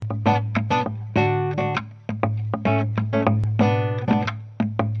Monday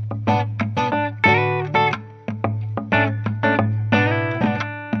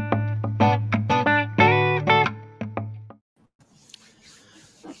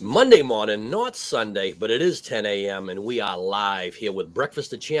morning, not Sunday, but it is 10 a.m. and we are live here with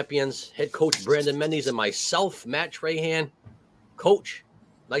Breakfast of Champions, head coach Brandon Mendes and myself, Matt Trahan. Coach,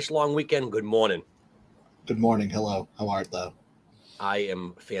 nice long weekend. Good morning. Good morning. Hello. How art thou? I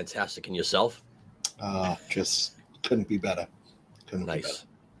am fantastic. And yourself? Just couldn't be better. Nice.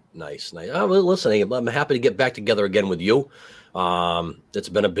 Well, listen, I'm happy to get back together again with you. It's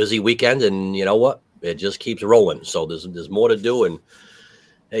been a busy weekend, and you know what? It just keeps rolling. So there's more to do, and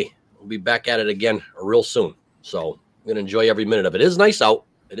hey, we'll be back at it again real soon. So I'm going to enjoy every minute of it. It is nice out.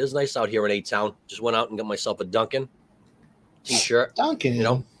 It is nice out here in A-Town. Just went out and got myself a Dunkin' T-shirt. Dunkin'. You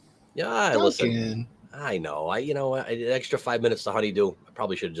know? Yeah, Dunkin'. Listen. I know. An extra 5 minutes to honeydew. I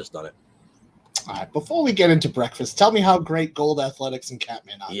probably should have just done it. All right. Before we get into breakfast, tell me how great Gold Athletics and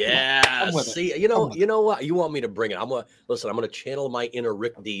Catman are. Yeah. See, you know what? You want me to bring it. I'm going to channel my inner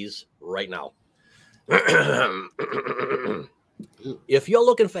Rick Dees right now. If you're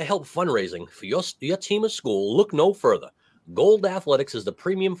looking for help fundraising for your team or school, look no further. Gold Athletics is the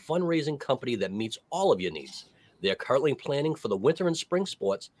premium fundraising company that meets all of your needs. They are currently planning for the winter and spring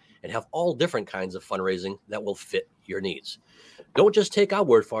sports and have all different kinds of fundraising that will fit your needs. Don't just take our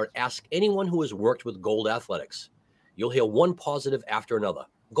word for it. Ask anyone who has worked with Gold Athletics. You'll hear one positive after another.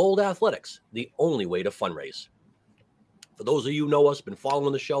 Gold Athletics, the only way to fundraise. For those of you who know us, been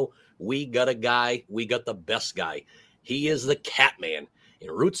following the show, we got a guy, we got the best guy. He is the Catman. In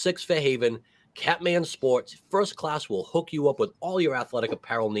Route 6 Fairhaven, Catman Sports, first class, will hook you up with all your athletic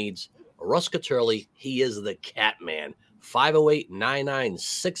apparel needs. Russ Caturli, he is the Catman.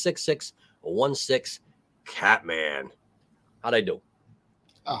 508-9966616, Catman. How'd I do?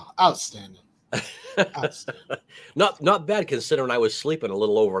 Oh, outstanding. Not bad considering I was sleeping a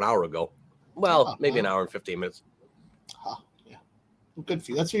little over an hour ago. Well, maybe an hour and 15 minutes. Yeah. Well, good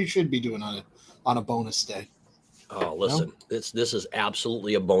for you. That's what you should be doing on a bonus day. Oh, listen, this is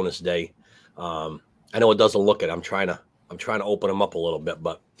absolutely a bonus day. I know it doesn't look it. I'm trying to open them up a little bit,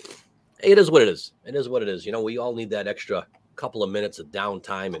 but it is what it is. It is what it is. You know, we all need that extra couple of minutes of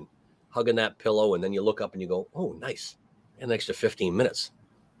downtime and hugging that pillow, and then you look up and you go, "Oh, nice." An extra 15 minutes.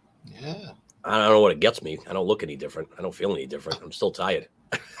 Yeah. I don't know what it gets me. I don't look any different. I don't feel any different. I'm still tired.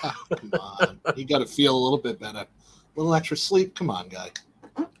 Come on. You got to feel a little bit better. A little extra sleep. Come on, guy.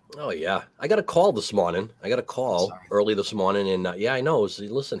 Oh, yeah. I got a call this morning. Early this morning. And I know.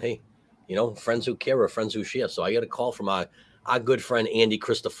 Listen, hey, friends who care are friends who share. So I got a call from our good friend, Andy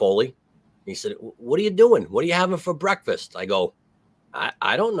Christofoli. He said, "What are you doing? What are you having for breakfast?" I go,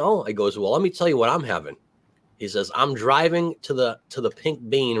 I don't know. I goes, "Well, let me tell you what I'm having." He says, "I'm driving to the Pink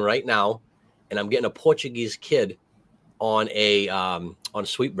Bean right now, and I'm getting a Portuguese kid on on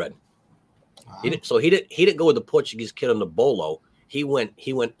sweetbread." Wow. He didn't go with the Portuguese kid on the bolo. He went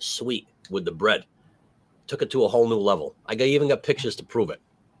sweet with the bread. Took it to a whole new level. Even got pictures to prove it.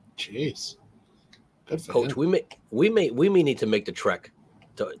 Jeez. Good for Coach, him. we may need to make the trek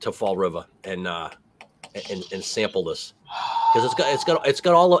to Fall River and sample this. Because it's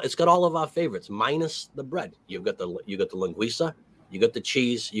got all of our favorites minus the bread. You got the linguiça, you got the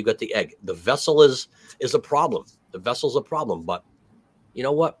cheese, you got the egg. The vessel is a problem. The vessel's a problem, but you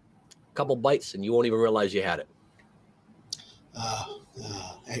know what? A couple bites and you won't even realize you had it. I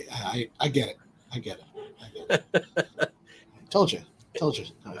get it. I told you how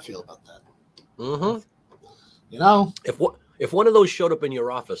I feel about that. Mm-hmm. If one of those showed up in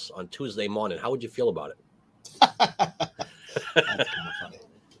your office on Tuesday morning, how would you feel about it? That's kind of funny.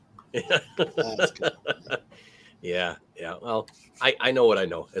 That's kind of funny. Yeah. Well, I know what I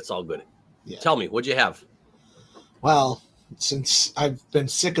know. It's all good. Yeah. Tell me, what'd you have? Well, since I've been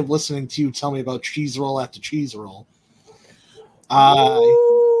sick of listening to you tell me about cheese roll after cheese roll,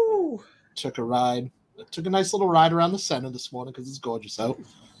 I took a ride. I took a nice little ride around the center this morning because it's gorgeous out.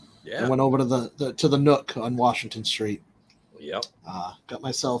 Yeah. I went over to the Nook on Washington Street. Yep. Got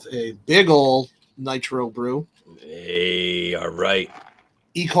myself a big old nitro brew. Hey, all right.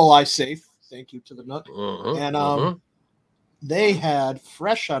 E. coli safe. Thank you to the Nook. Mm-hmm, and they had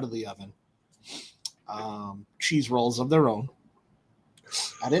fresh out of the oven cheese rolls of their own.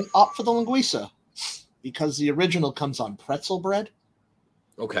 I didn't opt for the linguiça because the original comes on pretzel bread.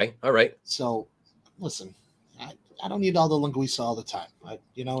 Okay, all right. So, listen, I don't need all the linguiça all the time.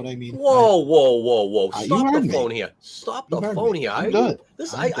 You know what I mean? Whoa! Stop the phone here. Stop the phone here. I'm good.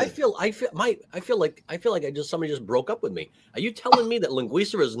 I feel like somebody just broke up with me. Are you telling me that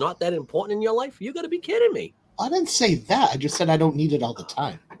linguiça is not that important in your life? You got to be kidding me. I didn't say that. I just said I don't need it all the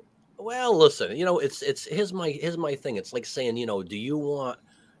time. Well, listen, it's here's my thing. It's like saying, do you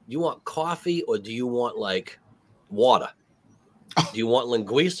want coffee or do you want like water? Do you want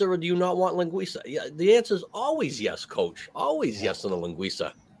linguiça or do you not want linguiça? Yeah, the answer is always yes, coach. Always yes on the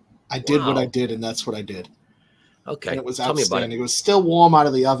linguiça. I did what I Wow. did, and that's what I did. Okay. And it was Tell me about outstanding. it. It was still warm out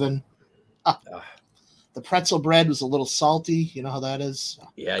of the oven. Uh, The pretzel bread was a little salty. You know how that is.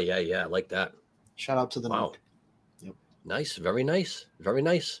 yeah. I like that. Shout out to the Wow. Yep. Nice. Very nice. Very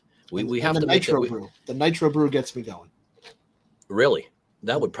nice. We and have the to make that. nitro brew. The nitro brew gets me going. Really?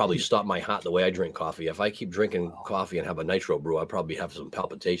 That would probably stop my heart the way I drink coffee. If I keep drinking coffee and have a nitro brew, I'd probably have some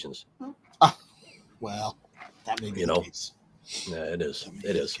palpitations. Well, that may be You the know. case. Yeah, it is. That may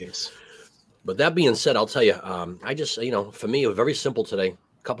It be is. the case. But that being said, I'll tell you, I just, for me, it was very simple today.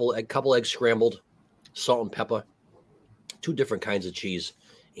 Couple eggs scrambled, salt and pepper, 2 different kinds of cheese,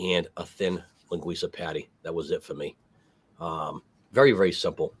 and a thin linguiça patty. That was it for me. Very, very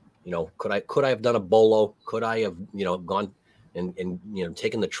simple. Could I have done a bolo? Could I have, gone and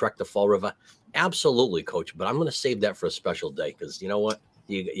taken the trek to Fall River? Absolutely, coach. But I'm going to save that for a special day because you know what?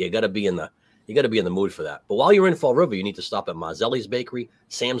 You got to be in the mood for that. But while you're in Fall River, you need to stop at Marzelli's Bakery,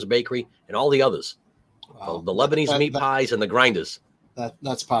 Sam's Bakery, and all the others. Well, The Lebanese meat pies and the grinders.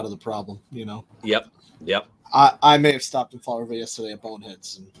 That's part of the problem. Yep. I may have stopped in Fall River yesterday at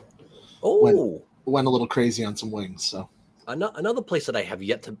Boneheads and Oh, went a little crazy on some wings. So another place that I have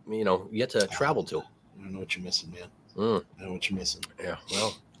yet to travel to. I don't know what you're missing, man. Mm, I know what you're missing. yeah.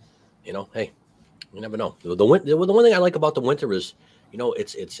 Well, hey, you never know. The one thing I like about the winter is,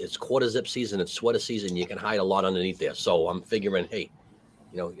 it's quarter zip season, it's sweater season. You can hide a lot underneath there. So I'm figuring, hey,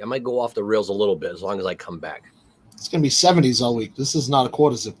 I might go off the rails a little bit as long as I come back. It's gonna be 70s all week. This is not a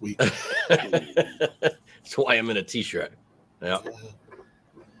quarter zip week. That's why I'm in a t-shirt. Yeah.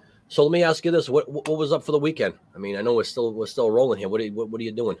 So let me ask you this: what was up for the weekend? I mean, I know we're still rolling here. What are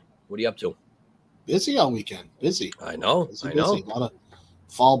you doing? What are you up to? Busy all weekend. Busy. I know. Busy. I know. A lot of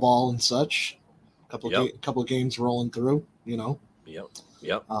fall ball and such. Couple Yep. of games rolling through. Yep.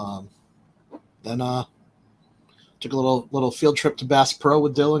 Then took a little field trip to Bass Pro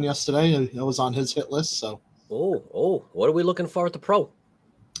with Dylan yesterday. I was on his hit list. So Oh, what are we looking for at the pro?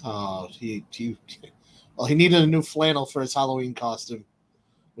 he needed a new flannel for his Halloween costume,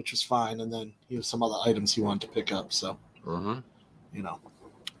 which was fine. And then he has some other items he wanted to pick up. So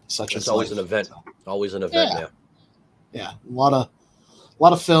such It's as always life. an event. So, Always an event Yeah. there. yeah, a lot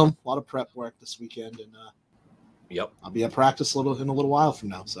of film, a lot of prep work this weekend, and Yep. I'll be at practice in a little while from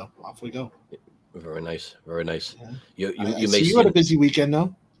now. So off we go. Very nice. Very nice. Yeah. You may you see. had a busy weekend,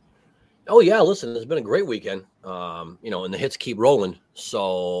 no? Oh yeah, listen, it's been a great weekend. And the hits keep rolling.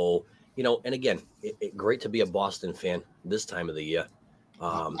 So, and again, great to be a Boston fan this time of the year.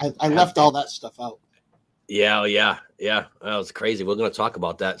 I left all that stuff out. Yeah. That was crazy. We're going to talk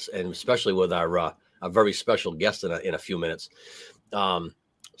about that, and especially with our very special guest in a few minutes.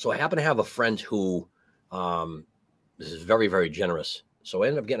 So I happen to have a friend who this is very, very generous. So I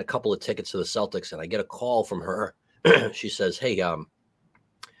ended up getting a couple of tickets to the Celtics, and I get a call from her. She says, "Hey, I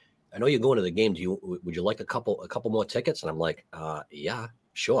know you're going to the game. Would you like a couple more tickets?" And I'm like, "Yeah,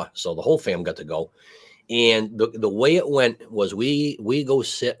 sure." So the whole fam got to go, and the way it went was we go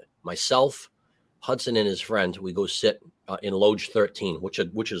sit, myself, Hudson and his friend, we go sit in Loge 13,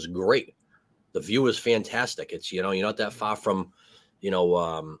 which is great. The view is fantastic. It's you're not that far from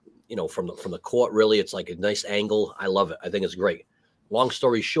from the court. Really, it's like a nice angle. I love it. I think it's great. Long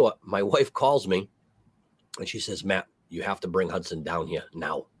story short, my wife calls me, and she says, "Matt, you have to bring Hudson down here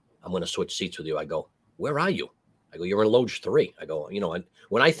now. I'm going to switch seats with you." I go, "Where are you?" I go, "You're in Loge 3. I go, and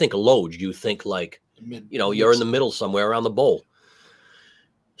when I think of Loge, you think like, you're in the middle somewhere around the bowl.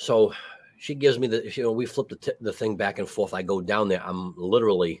 So she gives me we flip the thing back and forth. I go down there. I'm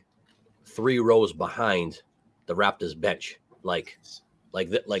literally 3 rows behind the Raptors bench, like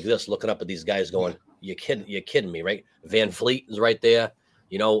this, looking up at these guys going, you're kidding me, right? Van Fleet is right there.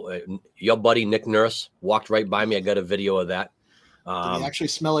 Your buddy, Nick Nurse, walked right by me. I got a video of that. Did he actually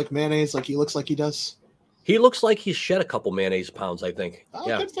smell like mayonnaise like he looks like he does? He looks like he's shed a couple mayonnaise pounds, I think. Oh,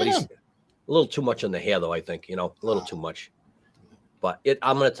 yeah, good for but he's him. a little too much on the hair, though, I think, a little too much. But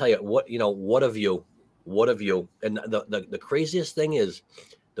I'm going to tell you what of you, and the craziest thing is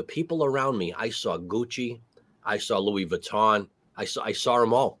the people around me. I saw Gucci, I saw Louis Vuitton, I saw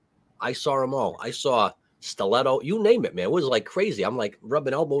them all. I saw Stiletto, you name it, man. It was like crazy. I'm like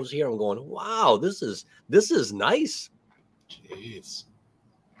rubbing elbows here. I'm going, wow, this is nice. Jeez.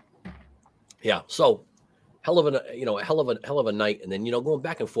 Yeah. So hell of a night. And then, going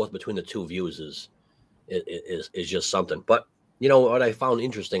back and forth between the two views is just something. But what I found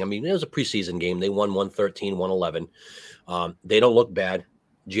interesting, I mean, it was a preseason game. They won 113, 111. They don't look bad.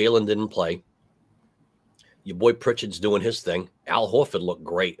 Jalen didn't play. Your boy Pritchard's doing his thing. Al Horford looked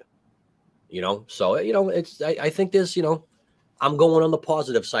great. So I think there's I'm going on the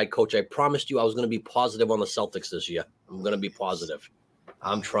positive side, Coach. I promised you I was going to be positive on the Celtics this year. I'm going to be positive.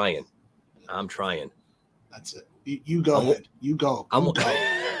 I'm trying. That's it. You go ahead. You go. I'm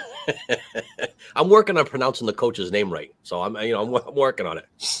working on pronouncing the coach's name right. So I'm working on it.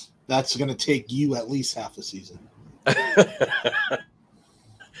 That's going to take you at least half a season.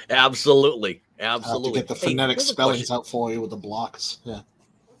 Absolutely. I'll have to get the phonetic spellings out for you with the blocks. Yeah.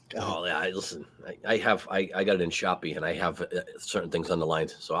 Oh yeah, listen. I got it in Shopee, and I have certain things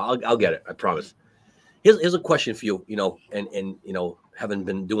underlined, so I'll get it. I promise. Here's a question for you. And having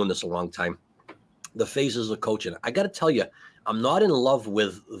been doing this a long time, the phases of coaching. I got to tell you, I'm not in love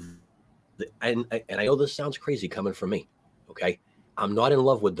with, and I know this sounds crazy coming from me. Okay, I'm not in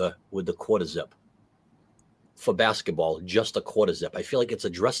love with the quarter zip for basketball. Just a quarter zip. I feel like it's a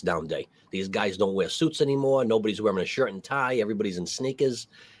dress down day. These guys don't wear suits anymore. Nobody's wearing a shirt and tie. Everybody's in sneakers.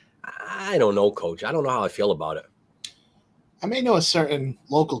 I don't know, Coach. I don't know how I feel about it. I may know a certain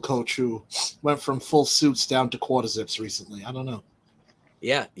local coach who went from full suits down to quarter zips recently. I don't know.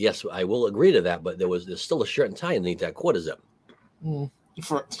 Yeah, yes, I will agree to that. But there's still a shirt and tie underneath that quarter zip.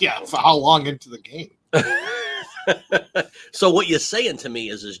 For how long into the game? So what you're saying to me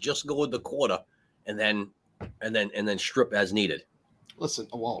is just go with the quarter, and then strip as needed. Listen,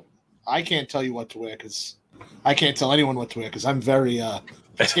 well, I can't tell you what to wear because I can't tell anyone what to wear because I'm very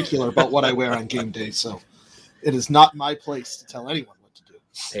particular about what I wear on game day. So it is not my place to tell anyone what to do.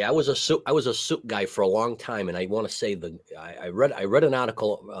 Hey, I was a suit guy for a long time, and I want to say I read an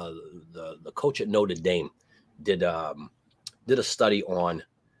article. The coach at Notre Dame did a study on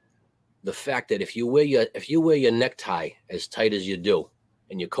the fact that if you wear your necktie as tight as you do,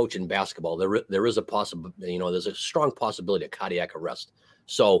 and you're coaching basketball, there is a there's a strong possibility of cardiac arrest.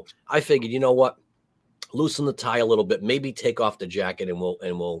 So I figured, you know what, loosen the tie a little bit, maybe take off the jacket, and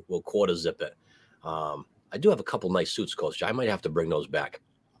we'll quarter zip it. I do have a couple nice suits, Coach. I might have to bring those back.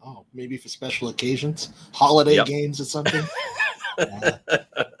 Oh, maybe for special occasions, holiday games or something.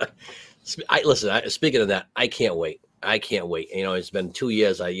 Listen. Speaking of that, I can't wait. It's been 2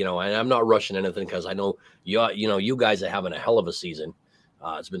 years. I'm not rushing anything because I know you guys are having a hell of a season.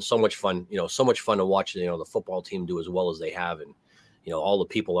 It's been so much fun, so much fun to watch, the football team do as well as they have. And, all the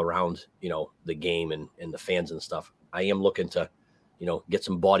people around, the game and the fans and stuff. I am looking to, get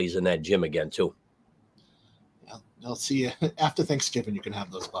some bodies in that gym again too. I'll see you after Thanksgiving. You can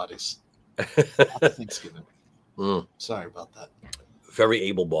have those bodies after Thanksgiving. Sorry about that. Very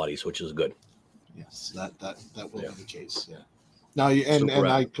able bodies, which is good. Yes, that will be the case. Yeah. No, and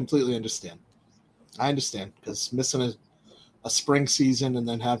I completely understand. I understand because missing a spring season and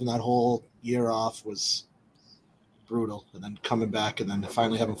then having that whole year off was brutal, and then coming back and then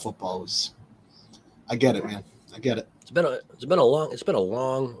finally having football was. I get it, man. I get it. It's been a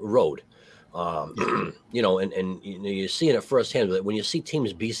long road, and you're seeing it firsthand. When you see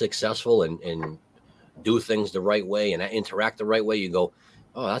teams be successful and do things the right way and interact the right way, you go,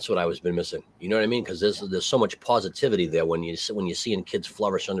 oh, that's what I was been missing. You know what I mean? Because there's so much positivity there when you're seeing kids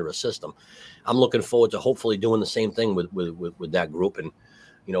flourish under a system. I'm looking forward to hopefully doing the same thing with that group, and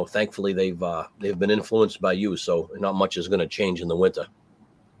thankfully they've been influenced by you, so not much is going to change in the winter.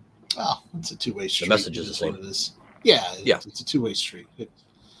 Oh, it's a two-way street. The message is the same. It is. Yeah. It's a two-way street. You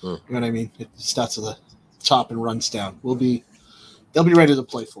know what I mean? It starts at the top and runs down. They'll be ready to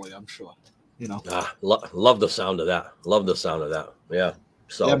play for you, I'm sure. Love the sound of that. Yeah.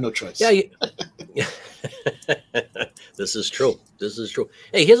 So you have no choice. Yeah. This is true.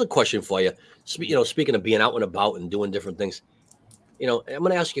 Hey, here's a question for you. Speaking of being out and about and doing different things, I'm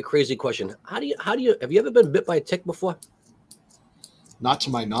going to ask you a crazy question. Have you ever been bit by a tick before? Not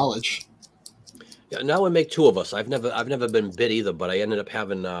to my knowledge. Yeah, now would make two of us. I've never been bit either, but I ended up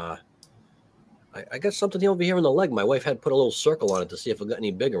having I got something over here in the leg. My wife had put a little circle on it to see if it got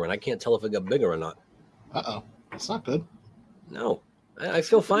any bigger, and I can't tell if it got bigger or not. Uh-oh. That's not good. No. I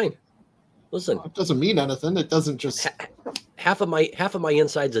feel fine. Listen. Well, it doesn't mean anything. It doesn't just half of my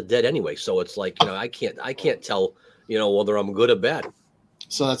insides are dead anyway, so it's like, I can't tell, whether I'm good or bad.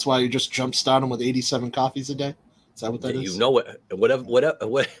 So that's why you just jump start them with 87 coffees a day? Is that what that is? You know what? Whatever.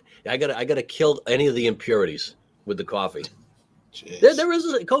 I gotta kill any of the impurities with the coffee. There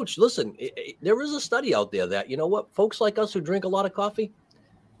is a coach. Listen, there is a study out there that folks like us who drink a lot of coffee,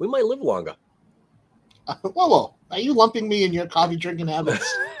 we might live longer. Whoa! Are you lumping me in your coffee drinking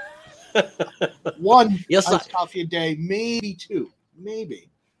habits? One iced coffee a day, maybe two, maybe.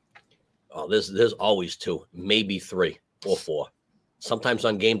 Oh, there's always two, maybe 3 or 4. Sometimes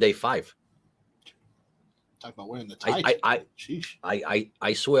on game day 5. talk about wearing the tie.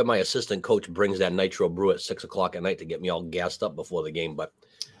 I swear my assistant coach brings that nitro brew at 6:00 at night to get me all gassed up before the game, but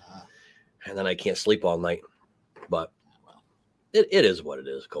and then I can't sleep all night. But it is what it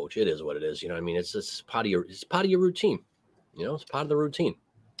is, coach. It is what it is. You know what I mean? It's part of your routine. You know, it's part of the routine.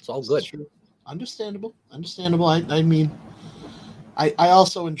 It's all good. True. Understandable. I mean, I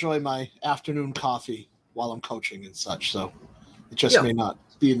also enjoy my afternoon coffee while I'm coaching and such, so it just may not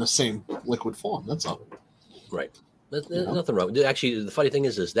be in the same liquid form. That's all. Right. There's nothing wrong. Actually, the funny thing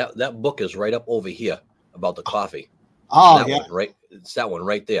is that book is right up over here about the coffee. Oh, yeah. Right. It's that one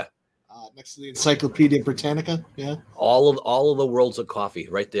right there. Next to the Encyclopedia Britannica. Yeah. All of the worlds of coffee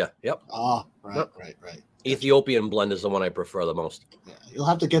right there. Yep. Oh, right, yep. Right. Ethiopian blend is the one I prefer the most. Yeah, you'll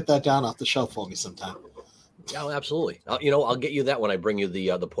have to get that down off the shelf for me sometime. Yeah, absolutely. I'll get you that when I bring you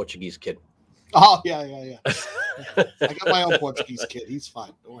the Portuguese kid. Oh, yeah. I got my own Portuguese kid. He's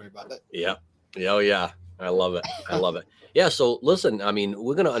fine. Don't worry about it. Yeah. Oh, yeah. I love it. Yeah. So listen, I mean,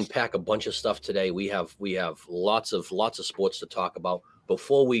 we're going to unpack a bunch of stuff today. We have lots of sports to talk about.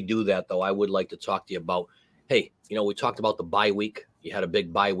 Before we do that, though, I would like to talk to you about, hey, we talked about the bye week. You had a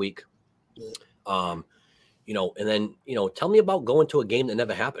big bye week. And then, tell me about going to a game that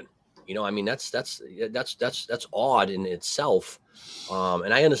never happened. I mean, that's odd in itself.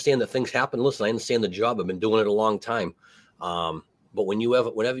 And I understand that things happen. Listen, I understand the job. I've been doing it a long time. But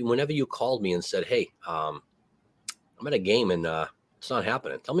whenever you called me and said, hey, I'm at a game and it's not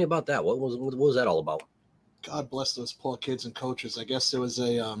happening. Tell me about that. What was that all about? God bless those poor kids and coaches. I guess there was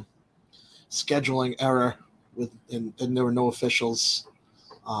a scheduling error and there were no officials.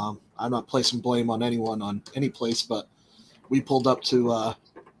 I'm not placing blame on anyone on any place, but we pulled up to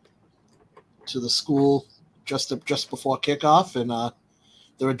the school just before kickoff, and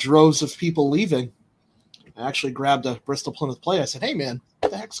there were droves of people leaving. I actually grabbed a Bristol Plymouth player. I said, "Hey, man,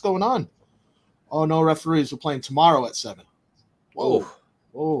 what the heck's going on?" "Oh, no referees. We're playing tomorrow at 7. Whoa.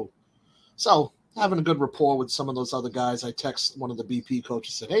 So having a good rapport with some of those other guys, I text one of the BP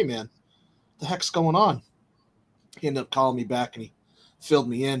coaches, said, "Hey, man, what the heck's going on?" He ended up calling me back, and he filled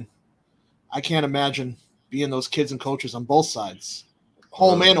me in. I can't imagine being those kids and coaches on both sides,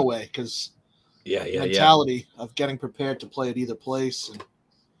 home and away, because the mentality of getting prepared to play at either place and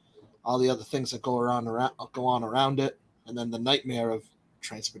all the other things that go on around it, and then the nightmare of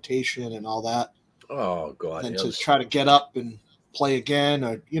transportation and all that. Oh God! And to try to get up and play again,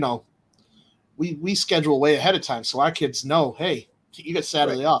 or we schedule way ahead of time, so our kids know, hey, you get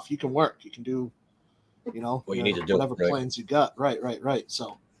Saturday off, you can work, you can do, what you need to do, whatever plans you got. Right.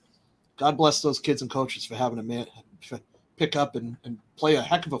 So, God bless those kids and coaches for having to pick up and play a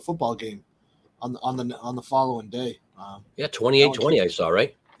heck of a football game on the following day. 28-20, I saw,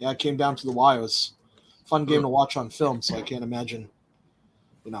 right? Yeah, it came down to the wire. It was a fun game to watch on film, so I can't imagine,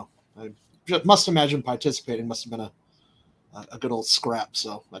 I must imagine participating must have been a good old scrap.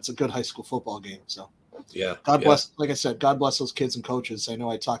 So that's a good high school football game. So God bless, like I said, God bless those kids and coaches. I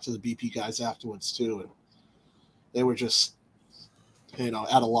know I talked to the BP guys afterwards too, and they were just, at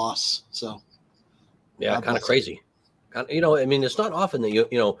a loss. So kind of crazy. I mean, it's not often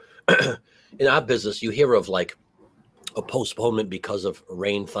that in our business, you hear of like a postponement because of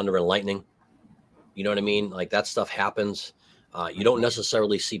rain, thunder, and lightning. You know what I mean? Like that stuff happens. You don't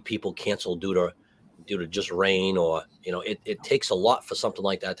necessarily see people cancel due to just rain, or it takes a lot for something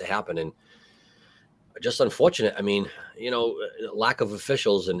like that to happen, and just unfortunate. I mean, lack of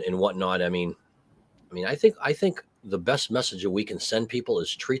officials and whatnot. I mean, I think the best message that we can send people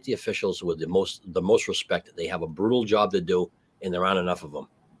is treat the officials with the most respect. They have a brutal job to do, and there aren't enough of them.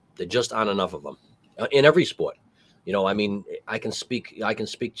 There just aren't enough of them in every sport. I mean, I can speak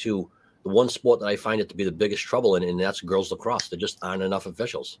to the one sport that I find it to be the biggest trouble in, and that's girls lacrosse. There just aren't enough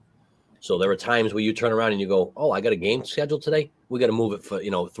officials. So there are times where you turn around and you go, "Oh, I got a game scheduled today. We got to move it for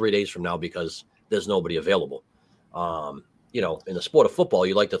 3 days from now because there's nobody available." In the sport of football,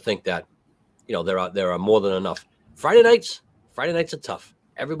 you like to think that there are more than enough. Friday nights are tough.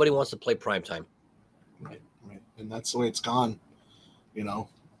 Everybody wants to play primetime. Right, and that's the way it's gone.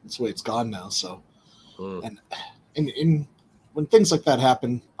 That's the way it's gone now. So, and when things like that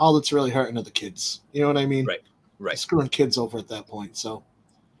happen, all that's really hurting are the kids. You know what I mean? Right. Screwing kids over at that point. So,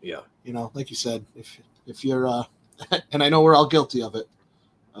 like you said, if you're, and I know we're all guilty of it,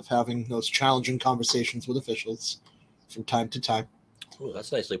 of having those challenging conversations with officials from time to time. Oh,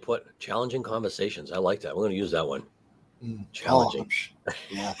 that's nicely put. Challenging conversations. I like that. We're going to use that one. Challenging.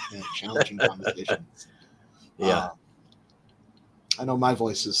 Challenging conversations. Yeah. I know my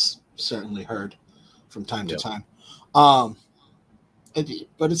voice is certainly heard from time to time. But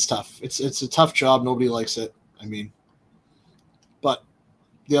it's tough. It's a tough job. Nobody likes it. I mean, but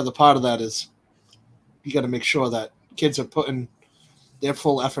the other part of that is you got to make sure that kids are putting their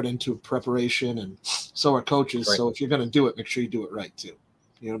full effort into preparation, and so are coaches. Right. So if you're going to do it, make sure you do it right too.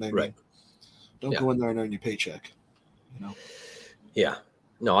 You know what I mean? Right. Don't go in there and earn your paycheck. You know? Yeah.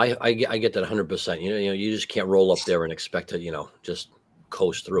 No, I get that 100%. You know, you just can't roll up there and expect to, just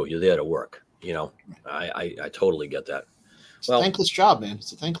coast through. You're there to work. I totally get that. It's a thankless job, man.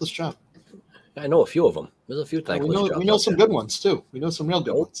 It's a thankless job. I know a few of them. There's a few thankless jobs. We know some good ones too. We know some real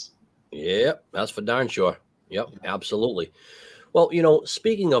good ones. Yep, that's for darn sure. Yep, absolutely. Well,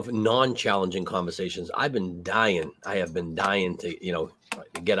 speaking of non-challenging conversations, I have been dying to,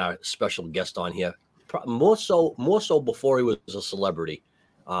 get our special guest on here. More so before he was a celebrity.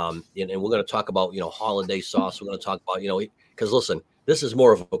 And we're going to talk about, holiday sauce. We're going to talk about, because listen, this is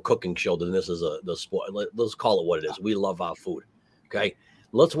more of a cooking show than this is the sport. Let's call it what it is. We love our food. Okay.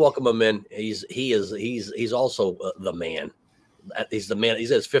 Let's welcome him in. He's also the man. He's the man. He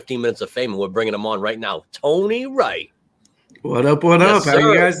says 15 minutes of fame, and we're bringing him on right now. Tony Wright. What up? What up? How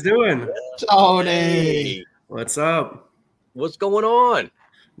you guys doing? Tony. Hey. What's up? What's going on?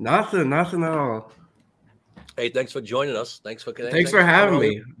 Nothing at all. Hey, thanks for joining us. Thanks for having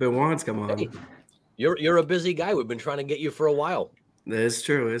me. Been wanting to come on. Hey, you're a busy guy. We've been trying to get you for a while. It's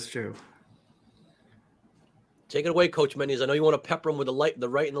true. Take it away, Coach Mendes. I know you want to pepper him with the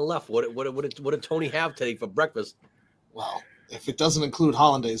right and the left. What did Tony have today for breakfast? Well, if it doesn't include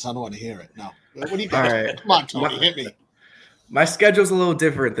hollandaise, I don't want to hear it. No. What do you got? All right. Come on, Tony, hit me. My schedule's a little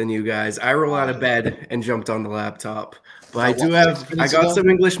different than you guys. I roll out of bed and jumped on the laptop. But I got some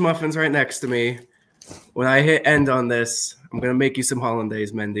English muffins right next to me. When I hit end on this, I'm going to make you some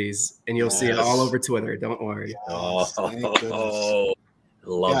hollandaise, Mendes, and you'll see it all over Twitter. Don't worry. Love it.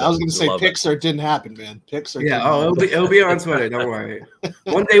 I was going to say Pixar didn't happen, man. Pixar. Yeah. It'll be on Twitter. Don't worry.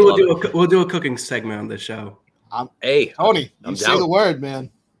 One day we'll do a cooking segment on this show. Tony, you say the word, man.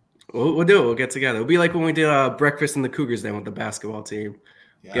 We'll do it. We'll get together. It'll be like when we did breakfast in the Cougars Day with the basketball team.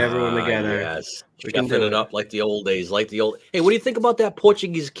 Get everyone together. Yes. Chefing it up like the old days. Hey, what do you think about that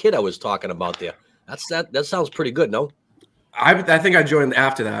Portuguese kid I was talking about there? That sounds pretty good, no? I think I joined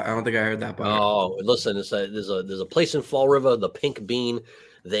after that. I don't think I heard that part. Oh, listen, there's a place in Fall River, the Pink Bean.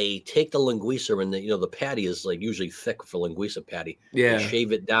 They take the linguiça and the patty is like usually thick for linguiça patty. Yeah. They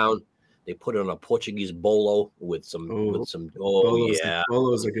shave it down. They put it on a Portuguese bolo with some. Bolos, Yeah.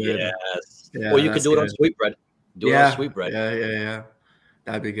 Bolos are good. Yes. Yeah, or you could do it on sweetbread. It on sweetbread. Yeah.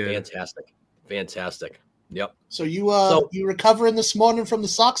 That'd be good. Fantastic. Yep. So you recovering this morning from the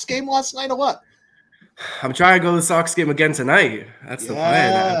Sox game last night or what? I'm trying to go to the Sox game again tonight. That's the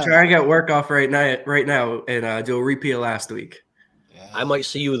plan. I'm trying to get work off right now and do a repeat of last week. Yeah. I might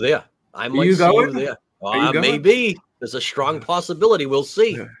see you there. Maybe. There's a strong possibility. We'll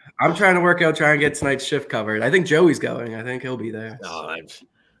see. I'm trying to work out, trying to get tonight's shift covered. I think Joey's going. I think he'll be there.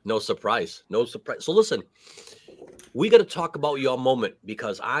 No surprise. So listen, we got to talk about your moment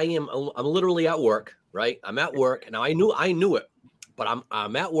because I'm literally at work, right? I'm at work. Now I knew it, but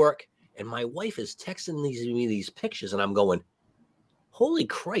I'm at work. And my wife is texting me these pictures, and I'm going, holy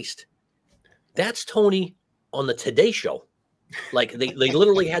Christ, that's Tony on the Today Show. Like they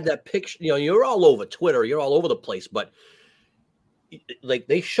literally had that picture. You're all over Twitter, you're all over the place, but like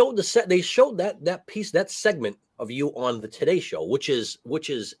they showed that piece, that segment of you on the Today Show, which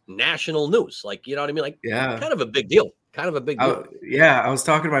is national news. Like, you know what I mean? Like, kind of a big deal. I was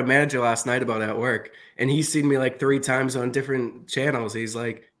talking to my manager last night about it at work, and he's seen me like 3 times on different channels. He's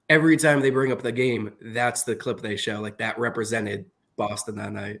like, every time they bring up the game, that's the clip they show. Like that represented Boston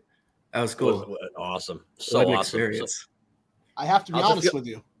that night. That was cool. Awesome. So awesome. Experience. I have to be honest with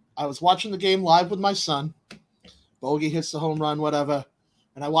you. I was watching the game live with my son. Bogey hits the home run, whatever.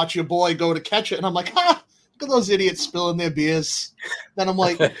 And I watch your boy go to catch it. And I'm like, look at those idiots spilling their beers. Then I'm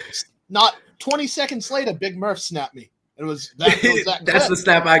like, not 20 seconds later, Big Murph snapped me. It was that That's the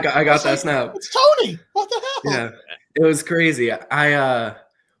snap I got. I got that snap. It's Tony. What the hell? Yeah. It was crazy.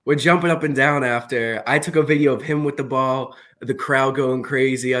 We're jumping up and down after. I took a video of him with the ball, the crowd going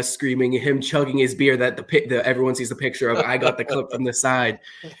crazy, us screaming, him chugging his beer that everyone sees the picture of. I got the clip from the side.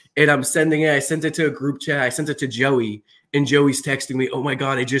 And I'm sending it. I sent it to a group chat. I sent it to Joey. And Joey's texting me, oh, my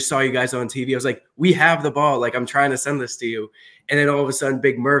God, I just saw you guys on TV. I was like, we have the ball. Like, I'm trying to send this to you. And then all of a sudden,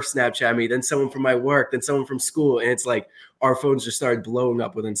 Big Murph Snapchat me, then someone from my work, then someone from school. And it's like our phones just started blowing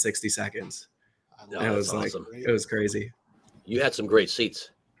up within 60 seconds. It was awesome. It was crazy. You had some great seats.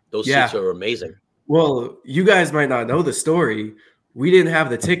 Those seats are amazing. Well, you guys might not know the story. We didn't have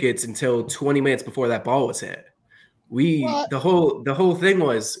the tickets until 20 minutes before that ball was hit. The whole thing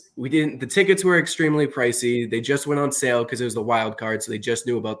was the tickets were extremely pricey. They just went on sale because it was the wild card, so they just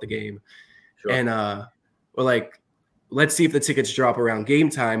knew about the game. Sure. And we're like, let's see if the tickets drop around game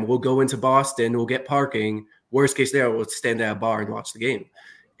time. We'll go into Boston. We'll get parking. Worst case scenario, we'll stand at a bar and watch the game.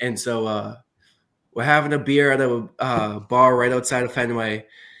 And so we're having a beer at a bar right outside of Fenway.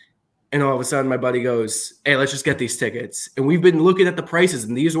 And all of a sudden, my buddy goes, hey, let's just get these tickets. And we've been looking at the prices,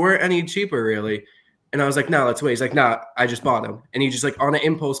 and these weren't any cheaper, really. And I was like, no, let's wait. He's like, nah, I just bought them. And he just like on an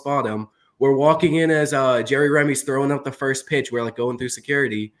impulse bought them. We're walking in as Jerry Remy's throwing out the first pitch. We're like going through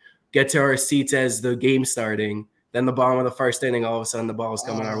security, get to our seats as the game's starting. Then the bottom of the first inning, all of a sudden the ball's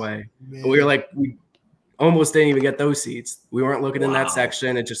coming our way. And we were like, we almost didn't even get those seats. We weren't looking in that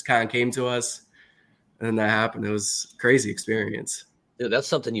section. It just kind of came to us. And then that happened. It was a crazy experience. Dude, that's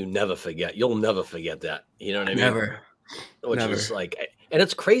something you never forget. You'll never forget that. You know what I mean? Never. Which is like, and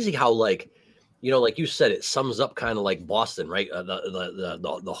it's crazy how like, you know, like you said, it sums up kind of like Boston, right?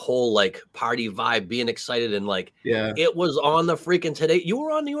 The whole like party vibe, being excited, and like, it was on the freaking Today. You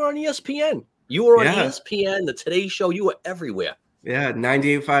were on ESPN. You were on ESPN, the Today Show. You were everywhere. Yeah,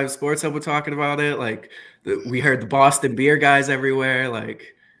 98.5 Sports Hub were talking about it. Like, we heard the Boston beer guys everywhere.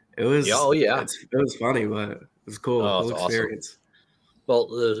 Like, it was. Oh yeah, it was funny, but it was cool. Cool experience. Awesome.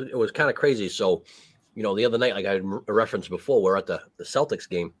 Well, it was kind of crazy. So, you know, the other night, like I referenced before, we're at the Celtics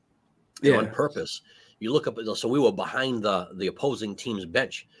game. On purpose. You look up, so we were behind the opposing team's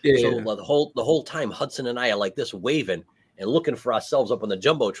bench. The whole time Hudson and I are like this waving and looking for ourselves up on the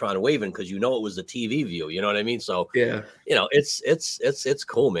jumbotron waving because you know it was the TV view. You know what I mean? So you know it's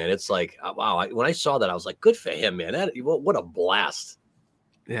cool, man. It's like wow. When I saw that, I was like, good for him, man. What a blast.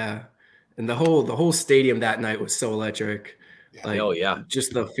 Yeah, and the whole stadium that night was so electric. Like,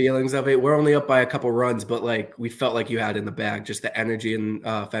 just the feelings of it. We're only up by a couple runs, but like we felt like you had in the bag. Just the energy in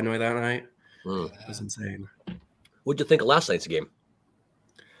Fenway that night it was insane. What'd you think of last night's game?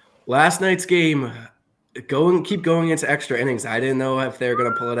 Last night's game, keep going into extra innings. I didn't know if they were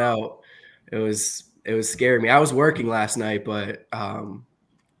gonna pull it out. It was scaring me. I was working last night, but I'm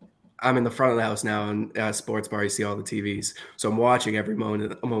in the front of the house now, and sports bar you see all the TVs, so I'm watching every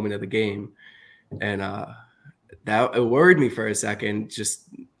moment of the game, and that it worried me for a second. Just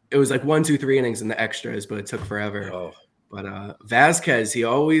it was like 1, 2, 3 innings in the extras, but it took forever. But Vasquez, he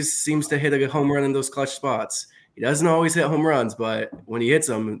always seems to hit a home run in those clutch spots. He doesn't always hit home runs, but when he hits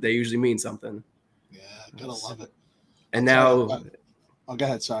them, they usually mean something. Yeah, gotta love it. And now, go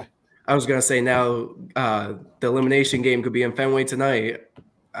ahead. Sorry, I was gonna say now the elimination game could be in Fenway tonight.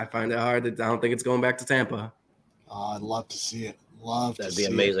 I find it hard. I don't think it's going back to Tampa. I'd love to see it. That'd be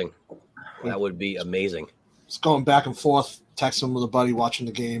amazing. That would be amazing. It's going back and forth, texting with a buddy, watching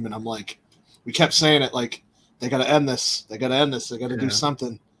the game, and I'm like, we kept saying it like, they got to end this. They got to end this. They got to do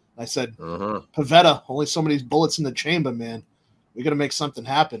something. I said, Pavetta, only so many bullets in the chamber, man. We got to make something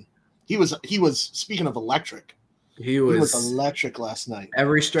happen. He was speaking of electric. He was electric last night.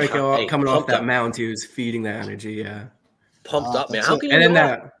 Every strikeout coming off that mound, he was feeding that energy. Yeah, pumped up, man. How can you?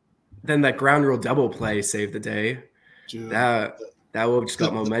 And then that ground rule double play saved the day. Dude, that will just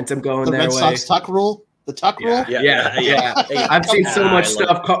got momentum going their way. The Red Sox tuck rule. The tuck rule? Yeah. I've seen so much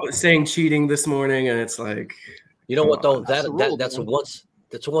stuff saying cheating this morning, and it's like, you know what though? That's once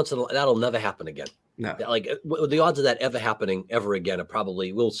that'll never happen again. No, like the odds of that ever happening ever again are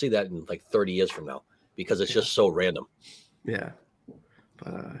probably we'll see that in like 30 years from now because it's just so random. Yeah,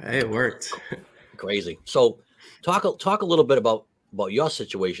 but hey, it worked. Crazy. So talk a little bit about your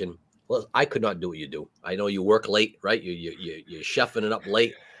situation. Well, I could not do what you do. I know you work late, right? You're chefing it up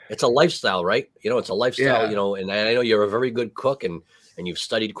late. It's a lifestyle, right? You know, it's a lifestyle, you know, and I know you're a very good cook and you've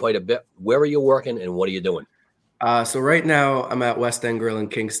studied quite a bit. Where are you working and what are you doing? So right now I'm at West End Grill in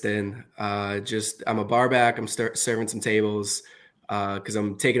Kingston. I'm a bar back. I'm serving some tables because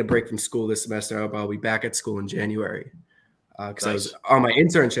I'm taking a break from school this semester. I'll be back at school in January because I was on my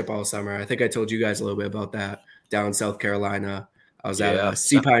internship all summer. I think I told you guys a little bit about that down in South Carolina. I was at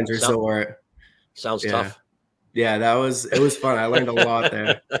Sea Pines Resort. Sounds tough. Yeah, it was fun. I learned a lot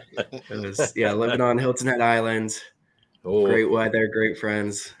there. It was living on Hilton Head Island. Great weather, great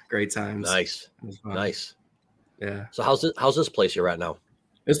friends, great times. Nice. Yeah. So how's this place you're at now?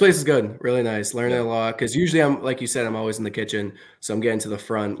 This place is good, really nice. Learning a lot because usually I'm like you said, I'm always in the kitchen, so I'm getting to the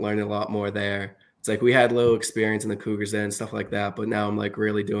front, learning a lot more there. It's like we had little experience in the Cougars then and stuff like that, but now I'm like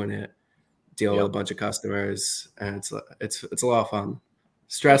really doing it, dealing with a bunch of customers, and it's a lot of fun.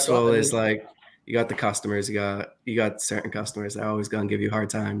 Stressful is like. You got the customers. You got certain customers that are always gonna give you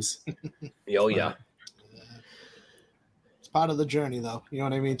hard times. Yeah. It's part of the journey, though. You know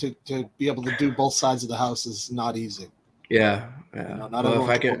what I mean? To be able to do both sides of the house is not easy. Yeah. You know, not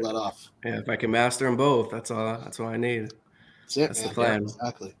everyone can pull that off. Yeah, if I can master them both, that's all I need. That's it. That's the plan. Yeah,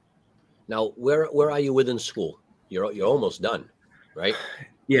 exactly. Now, where are you within school? You're almost done, right?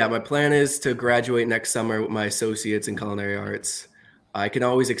 Yeah, my plan is to graduate next summer with my associates in culinary arts. I can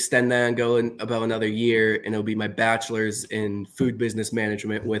always extend that and go in about another year, and it'll be my bachelor's in food business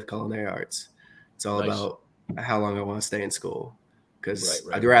management with culinary arts. It's all about how long I want to stay in school, because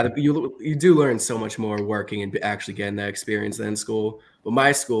I'd rather you do learn so much more working and actually getting that experience than school. But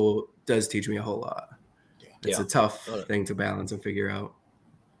my school does teach me a whole lot. It's a tough thing to balance and figure out.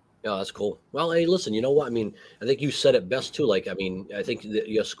 Yeah, that's cool. Well, hey, listen, you know what? I mean, I think you said it best too. Like, I mean, I think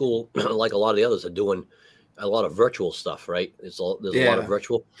your school, like a lot of the others, are doing a lot of virtual stuff, right? There's a lot of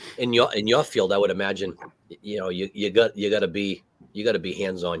virtual in your field. I would imagine, you know, you got to be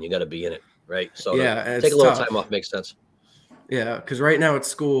hands on. You got to be in it, right? So take a little time off makes sense. Yeah, because right now at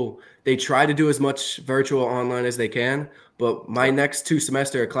school, they try to do as much virtual online as they can. But my next 2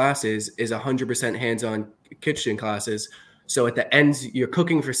 semester of classes is 100% hands-on kitchen classes. So at the end, you're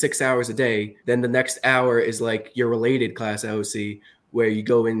cooking for 6 hours a day. Then the next hour is like your related class at OC, where you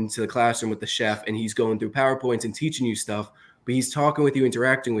go into the classroom with the chef and he's going through PowerPoints and teaching you stuff, but he's talking with you,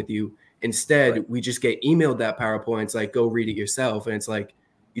 interacting with you. Instead, we just get emailed that PowerPoint. It's like, go read it yourself. And it's like,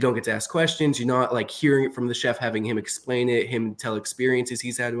 you don't get to ask questions. You're not like hearing it from the chef, having him explain it, him tell experiences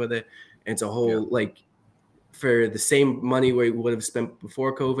he's had with it. And it's a whole, like, for the same money we would have spent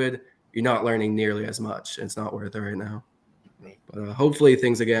before COVID, you're not learning nearly as much. It's not worth it right now. But hopefully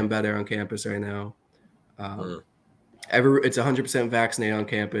things are getting better on campus right now. It's 100% vaccinated on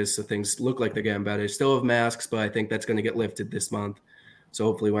campus, so things look like they're getting better. Still have masks, but I think that's going to get lifted this month. So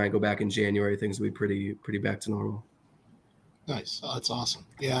hopefully when I go back in January, things will be pretty back to normal. Nice. Oh, that's awesome.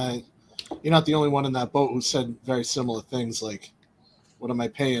 Yeah, you're not the only one in that boat who said very similar things like, what am I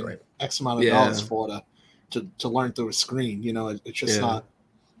paying X amount of dollars for to learn through a screen? You know, it's just not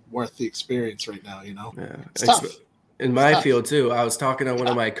worth the experience right now, you know? Yeah. It's tough. In my field too, I was talking to one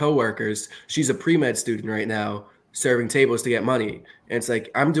of my coworkers. She's a pre-med student right now, serving tables to get money. And it's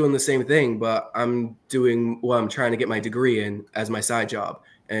like, I'm doing the same thing, but I'm doing what I'm trying to get my degree in as my side job.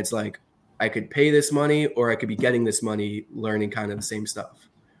 And it's like, I could pay this money or I could be getting this money learning kind of the same stuff.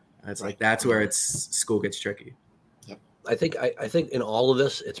 And it's like, that's where school gets tricky. Yep. I think in all of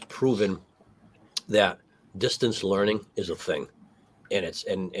this, it's proven that distance learning is a thing, and it's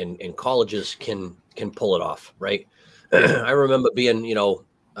and colleges can pull it off, right? I remember being, you know,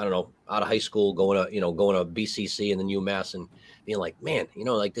 I don't know, out of high school, going to BCC and then UMass and being like, man, you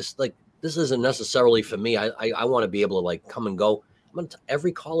know, this isn't necessarily for me. I want to be able to like come and go.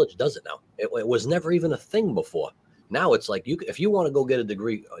 Every college does it now. It was never even a thing before. Now it's like, if you want to go get a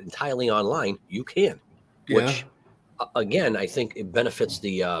degree entirely online, you can, which again, I think it benefits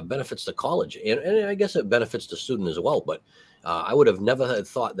the college and I guess it benefits the student as well. But I would have never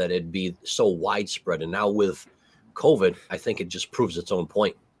thought that it'd be so widespread. And now with COVID, I think it just proves its own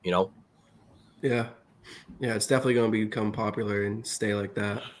point, you know? Yeah. Yeah. It's definitely going to become popular and stay like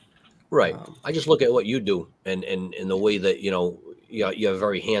that. Right. I just look at what you do and the way that, you know, you're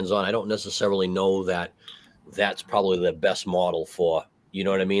very hands-on. I don't necessarily know that that's probably the best model for, you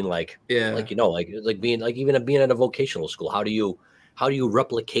know what I mean? Like, like, you know, like being at a vocational school. How do you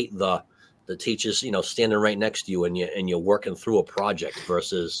replicate the teachers, you know, standing right next to you and you're working through a project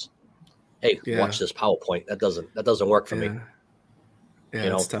versus, hey, watch this PowerPoint. That doesn't work for me.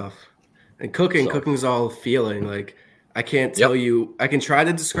 Yeah, it's tough. And cooking's all feeling. Like, I can't tell you. I can try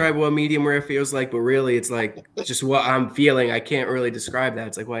to describe what medium rare feels like, but really, it's like just what I'm feeling. I can't really describe that.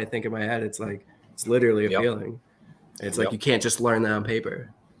 It's like what I think in my head. It's like it's literally a feeling. It's like you can't just learn that on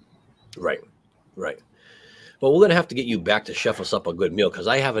paper. Right. Well, we're gonna have to get you back to chef us up a good meal because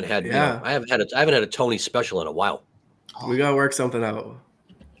I haven't had. You know, I haven't had a Tony special in a while. We gotta work something out.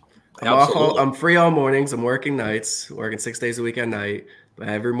 I'm free all mornings. I'm working nights, working 6 days a week at night. But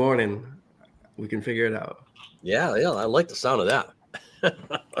every morning, we can figure it out. Yeah, I like the sound of that.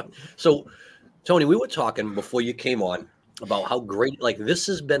 So, Tony, we were talking before you came on about how great, like, this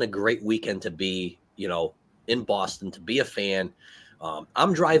has been a great weekend to be, you know, in Boston, to be a fan.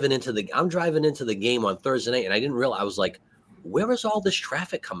 I'm driving into the game on Thursday night, and I didn't realize. I was like, where is all this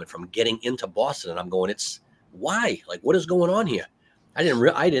traffic coming from getting into Boston? And I'm going, why? Like, what is going on here? I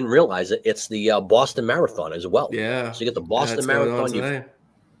didn't realize it. It's the Boston Marathon as well. Yeah. So you get the Boston Marathon.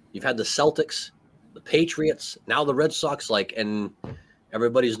 You've had the Celtics, the Patriots, now the Red Sox, and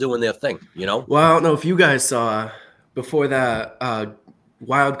everybody's doing their thing, you know? Well, I don't know if you guys saw before that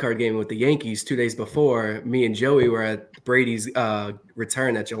wild card game with the Yankees 2 days before, me and Joey were at Brady's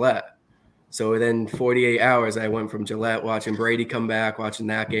return at Gillette. So within 48 hours, I went from Gillette watching Brady come back, watching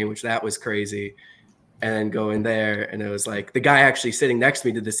that game, which that was crazy. And then going there, and it was like the guy actually sitting next to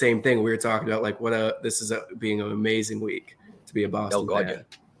me did the same thing. We were talking about like this is being an amazing week to be a Boston fan.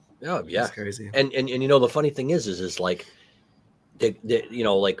 Yeah, It's crazy. And you know the funny thing is like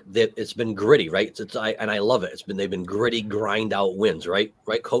it's been gritty, right? I love it. They've been gritty, grind out wins, right,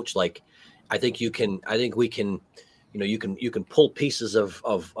 Coach. Like, I think we can, you can pull pieces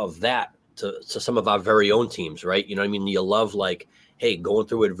of that to some of our very own teams, right? You know what I mean? You love, like, hey, going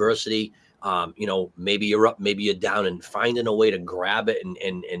through adversity. Maybe you're up, maybe you're down, and finding a way to grab it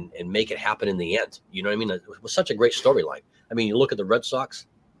and make it happen in the end. You know what I mean? It was such a great storyline. I mean, you look at the Red Sox,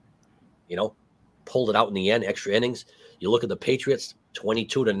 pulled it out in the end, extra innings. You look at the Patriots,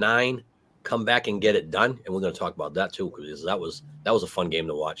 22-9, come back and get it done. And we're going to talk about that too, because that was a fun game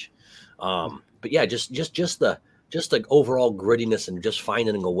to watch. But yeah, just the overall grittiness and just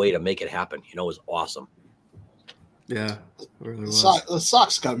finding a way to make it happen, was awesome. Yeah, it really was. The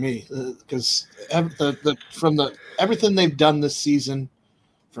Sox got me because from everything they've done this season,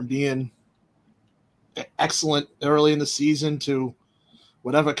 from being excellent early in the season to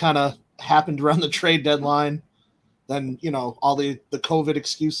whatever kind of happened around the trade deadline, then all the COVID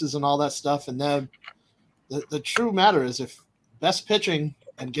excuses and all that stuff, and then the true matter is, if best pitching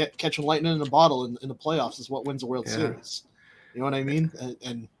and catching lightning in a bottle in the playoffs is what wins a World Series. You know what I mean?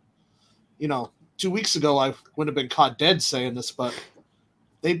 And 2 weeks ago, I wouldn't have been caught dead saying this, but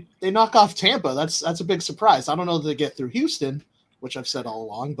they knock off Tampa. That's a big surprise. I don't know if they get through Houston, which I've said all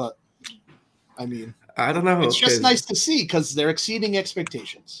along, but I mean, I don't know. It's just nice to see because they're exceeding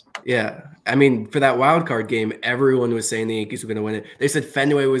expectations. Yeah. I mean, for that wild card game, everyone was saying the Yankees were going to win it. They said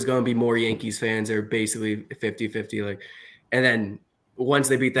Fenway was going to be more Yankees fans. They're basically 50-50. And then once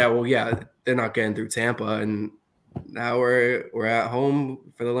they beat that, well, yeah, they're not getting through Tampa. And now we're at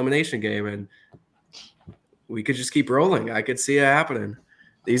home for the elimination game, and we could just keep rolling. I could see it happening.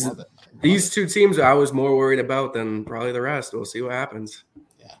 These two teams I was more worried about than probably the rest. We'll see what happens.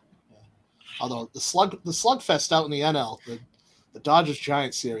 Yeah. Although the slugfest out in the NL, the Dodgers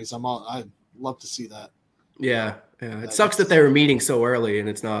Giants series, I'd love to see that. Yeah. It sucks that they were meeting so early and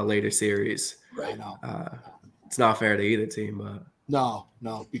it's not a later series. Right. No. It's not fair to either team, but no,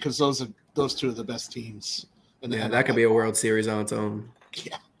 because those two are the best teams. Yeah, that could be a World Series on its own.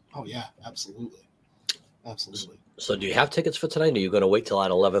 Yeah. Oh yeah, absolutely. So do you have tickets for tonight? Or are you going to wait till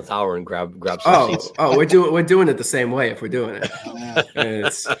that 11th hour and grab some seats? Oh, we're doing it the same way if we're doing it.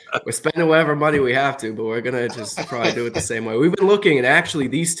 We're spending whatever money we have to, but we're going to just probably do it the same way. We've been looking, and actually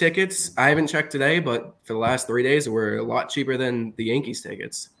these tickets, I haven't checked today, but for the last 3 days, were a lot cheaper than the Yankees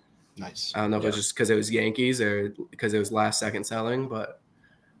tickets. Nice. I don't know if it's just because it was Yankees or because it was last second selling, but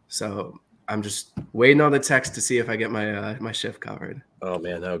so I'm just waiting on the text to see if I get my shift covered. Oh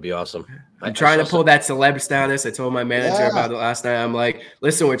man, that would be awesome. I'm trying to pull that celeb status. I told my manager about it last night. I'm like,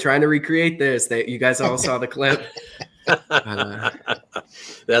 listen, we're trying to recreate this. You guys all saw the clip.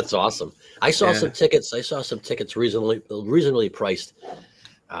 That's awesome. I saw some tickets. Reasonably priced.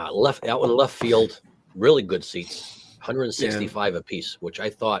 Out in left field, really good seats, 165 a piece, which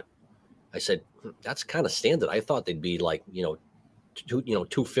I said that's kind of standard. I thought they'd be like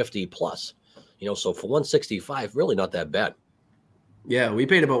 250 plus. So for 165, really not that bad. Yeah, we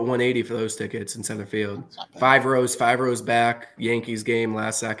paid about 180 for those tickets in center field. 5 rows back. Yankees game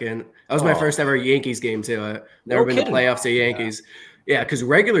last second. That was my first ever Yankees game too. I've never been to playoffs or Yankees. Yeah, because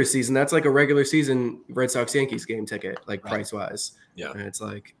regular season, that's like a regular season Red Sox Yankees game ticket, like price wise. Yeah, and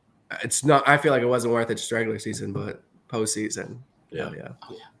it's not. I feel like it wasn't worth it just regular season, but postseason. Yeah.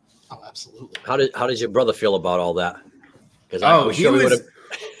 Oh, absolutely. How did your brother feel about all that?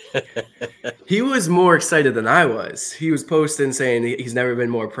 He was more excited than I was. He was posting saying he's never been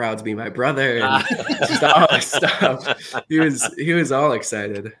more proud to be my brother and stuff. He was all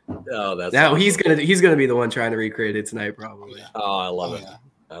excited. Oh, that's now awesome. he's gonna be the one trying to recreate it tonight, probably. Oh, I love it. Yeah.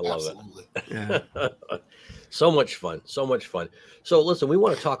 I love it. Yeah. So much fun. So listen, we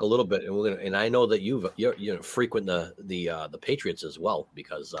want to talk a little bit, and I know that you frequent the Patriots as well,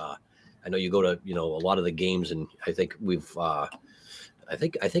 because I know you go to a lot of the games, and I think we've. I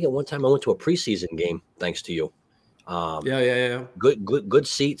think at one time I went to a preseason game thanks to you. Yeah. Good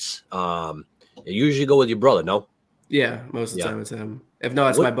seats. You usually go with your brother, no? Yeah, most of the time it's him. If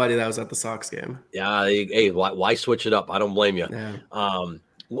not, it's my buddy that was at the Sox game. Yeah. Hey, why switch it up? I don't blame you. Yeah.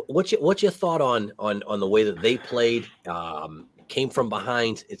 What's your thought on the way that they played? Came from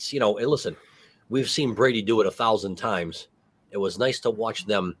behind. It's listen, we've seen Brady do it 1,000 times. It was nice to watch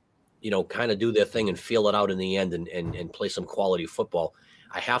them. Kind of do their thing and feel it out in the end and play some quality football.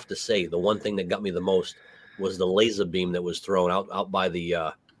 I have to say, the one thing that got me the most was the laser beam that was thrown out by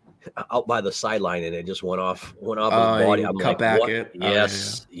the sideline, and it just went off his body. I'm like, back what? It.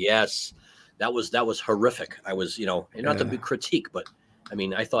 Yes. That was horrific. I was, and not to be critique, but I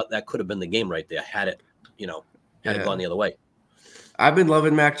mean, I thought that could have been the game right there had it, had it gone the other way. I've been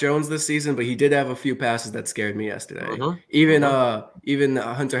loving Mac Jones this season, but he did have a few passes that scared me yesterday. Even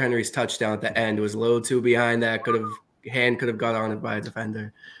Hunter Henry's touchdown at the end was a little too behind. That could have got on it by a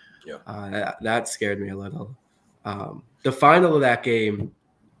defender. Yeah, that scared me a little. The final of that game,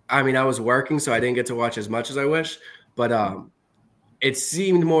 I mean, I was working, so I didn't get to watch as much as I wish, but it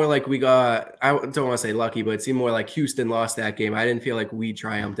seemed more like we got, I don't want to say lucky, but it seemed more like Houston lost that game. I didn't feel like we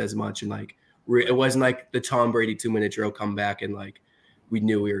triumphed as much, and like it wasn't like the Tom Brady 2-minute drill come back and like we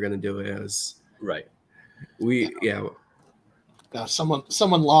knew we were going to do it. It was right.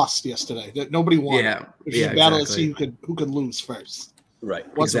 Someone lost yesterday. Nobody won. Yeah. It was a battle to see who could lose first. Right.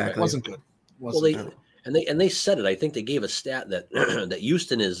 Wasn't good. They said it. I think they gave a stat that that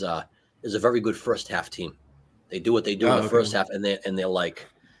Houston is a very good first half team. They do what they do in the first half, and they're like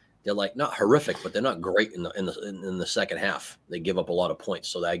not horrific, but they're not great in the second half. They give up a lot of points.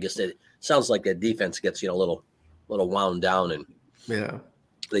 So I guess it sounds like their defense gets a little wound down, and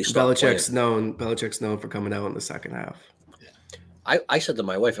they start Belichick's known for coming out in the second half. I said to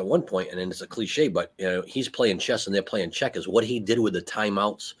my wife at one point, and then it's a cliche, but he's playing chess and they're playing checkers. What he did with the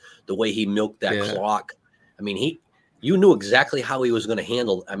timeouts, the way he milked that clock. I mean, you knew exactly how he was going to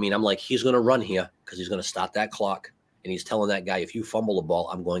handle. I mean, I'm like, he's going to run here because he's going to stop that clock, and he's telling that guy, if you fumble the ball,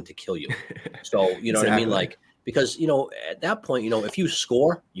 I'm going to kill you. So you know what I mean, like, because at that point, if you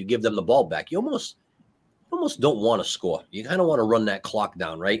score, you give them the ball back. You almost don't want to score. You kind of want to run that clock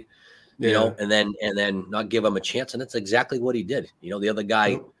down, right? And then not give him a chance. And that's exactly what he did. The other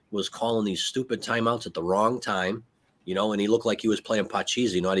guy was calling these stupid timeouts at the wrong time, and he looked like he was playing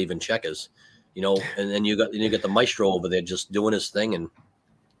Pachisi, not even checkers, and then you got the maestro over there just doing his thing and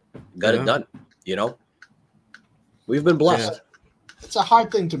got it done. We've been blessed. It's a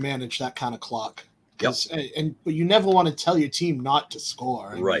hard thing to manage that kind of clock. But you never want to tell your team not to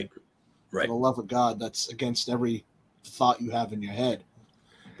score. Right. For the love of God, that's against every thought you have in your head.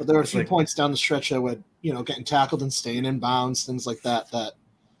 But there are a few points down the stretch that were, getting tackled and staying in bounds, things like that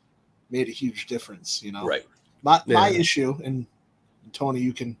made a huge difference, Right. My issue, and Tony,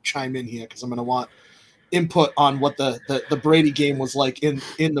 you can chime in here because I'm going to want input on what the Brady game was like in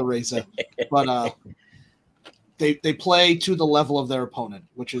the Razor. But they play to the level of their opponent,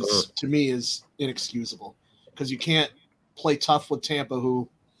 which is, to me, is inexcusable. Because you can't play tough with Tampa, who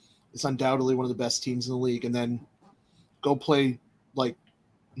is undoubtedly one of the best teams in the league, and then go play like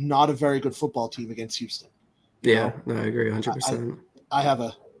not a very good football team against Houston. No, I agree 100%.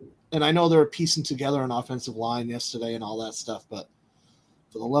 And I know they're piecing together an offensive line yesterday and all that stuff, but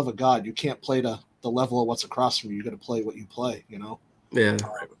for the love of God, you can't play to the level of what's across from you. You got to play what you play, Yeah.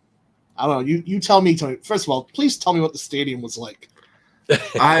 I don't know. You tell me, Tony. First of all, please tell me what the stadium was like.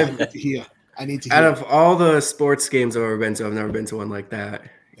 I need to hear. Out of all the sports games I've ever been to, I've never been to one like that.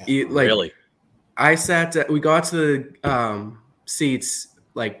 Yeah. Really? We got to the seats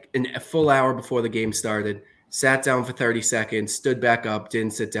like a full hour before the game started, sat down for 30 seconds, stood back up,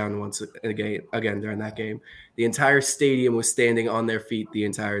 didn't sit down once again during that game. The entire stadium was standing on their feet the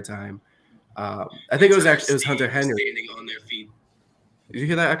entire time. I think it was Hunter Henry. Standing on their feet. Did you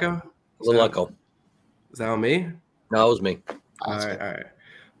hear that echo? A little echo. Is that on me? No, it was me. All right.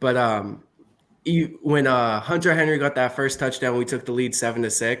 But when Hunter Henry got that first touchdown, we took the lead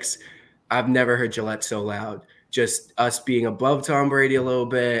 7-6. I've never heard Gillette so loud. Just us being above Tom Brady a little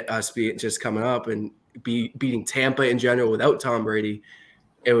bit, us just coming up and beating Tampa in general without Tom Brady.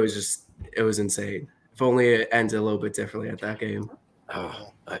 It was insane. If only it ended a little bit differently at that game.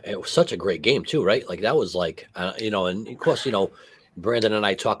 Oh, it was such a great game too, right? Like that was like, and of course, Brandon and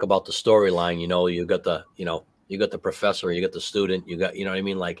I talk about the storyline. You got the professor, you got the student, you got, what I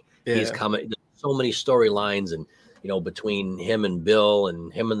mean? Like he's coming. So many storylines, and between him and Bill,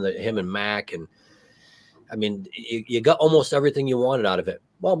 and him and Mac, and I mean, you got almost everything you wanted out of it.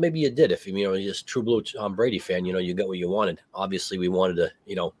 Well, maybe you did if you're just true blue Tom Brady fan. You got what you wanted. Obviously, we wanted to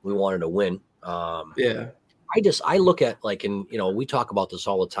win. I look at we talk about this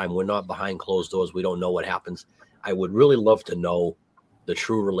all the time. We're not behind closed doors. We don't know what happens. I would really love to know the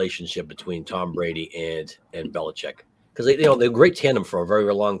true relationship between Tom Brady and Belichick, because they're a great tandem for a very,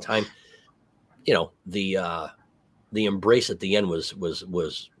 very long time. The embrace at the end was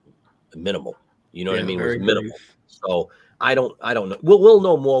minimal. You know what I mean? It was minimal. Brief. So I don't know. We'll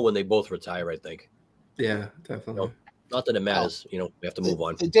know more when they both retire, I think. Yeah, definitely. Not that it matters. We have to move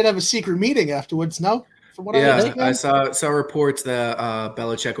on. They did have a secret meeting afterwards. No, from what I saw reports that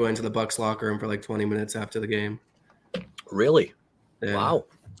Belichick went into the Bucs locker room for like 20 minutes after the game. Really? Yeah. Wow,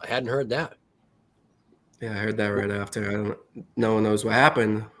 I hadn't heard that. Yeah, I heard that right after. No one knows what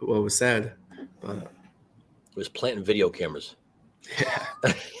happened, what was said, but it was planting video cameras. Yeah.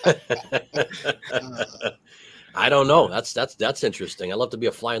 I don't know. That's interesting. I'd love to be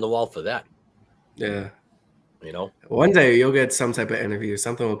a fly on the wall for that. Yeah. You know, one day you'll get some type of interview.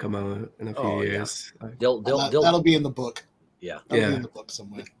 Something will come out in a few years. Yeah. That'll be in the book. Yeah. That'll be in the book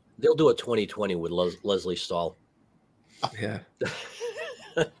somewhere. They'll do a 2020 with Leslie Stahl. Yeah.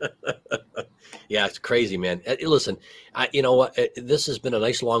 Yeah, it's crazy, man. Listen, you know what? This has been a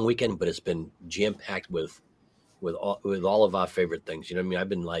nice long weekend, but it's been jam packed with all of our favorite things. You know what I mean? I've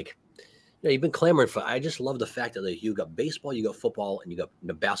been like, you've been clamoring for. I just love the fact that you got baseball, you got football, and you got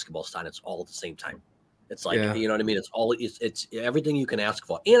the basketball starting. It's all at the same time. It's like, you know what I mean? It's everything you can ask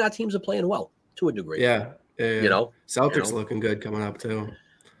for, and our teams are playing well to a degree. Yeah. You know, Celtics looking good coming up too.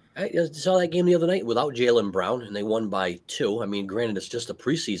 I saw that game the other night without Jaylen Brown, and they won by 2. I mean, granted, it's just a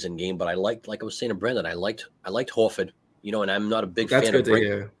preseason game, but I liked, like I was saying to Brandon, I liked Horford. You know, and I'm not a big fan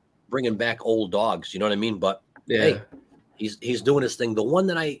of bringing back old dogs. You know what I mean? But hey, he's doing his thing. The one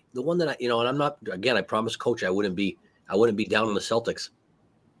that I, you know, and I'm not, again, I promised Coach I wouldn't be down on the Celtics.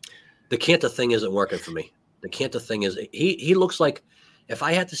 The Kanter thing isn't working for me. The Kanter thing is he looks like, if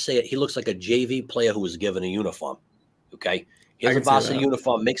I had to say it, he looks like a JV player who was given a uniform. Okay. Here's a varsity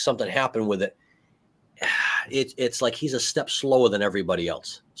uniform, make something happen with it. It's like he's a step slower than everybody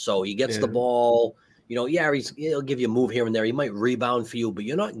else. So he gets the ball, you know, he'll give you a move here and there. He might rebound for you, but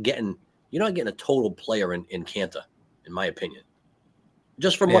you're not getting a total player in Kanter, in my opinion.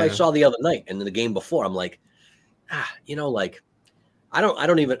 Just from what I saw the other night and in the game before, I'm like, you know, like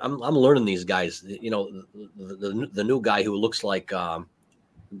I'm learning these guys, you know, the new guy who looks like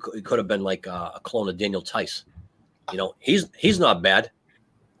he could have been like a clone of Daniel Tice. You know, he's not bad.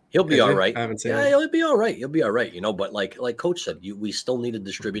 He'll be all right. He'll be all right. He'll be all right. You know, but like Coach said, we still need a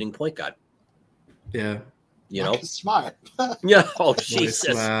distributing point guard. Yeah. You know, smart. Yeah. Oh,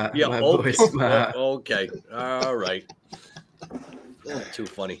 Jesus. Smart. Yeah. Okay. Smart. Okay. All right. Too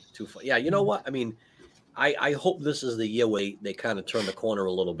funny. Yeah. You know what? I mean, I hope this is the year where they kind of turn the corner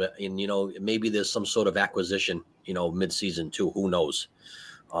a little bit, and you know, maybe there's some sort of acquisition, you know, mid-season too. Who knows?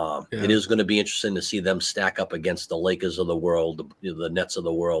 It is going to be interesting to see them stack up against the Lakers of the world, the Nets of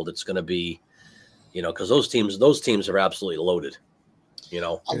the world. It's going to be, you know, because those teams are absolutely loaded. You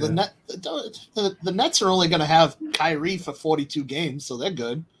know, the Nets are only going to have Kyrie for 42 games, so they're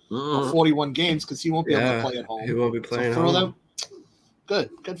good. 41 games because he won't be able to play at home. He won't be playing home. Them,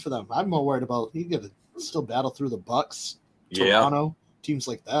 good for them. I'm more worried about he got to still battle through the Bucks, Toronto, teams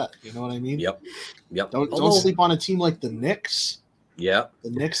like that. You know what I mean? Yep. Don't sleep on a team like the Knicks. Yeah, the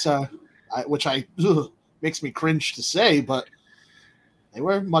Knicks, which makes me cringe to say, but they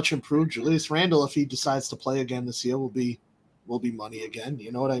were much improved. Julius Randle, if he decides to play again this year, will be money again.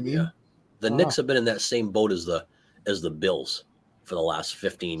 You know what I mean? Yeah. The Knicks have been in that same boat as the Bills for the last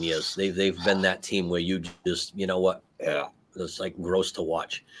 15 years. They've been that team where you just, you know what? Yeah, it's like gross to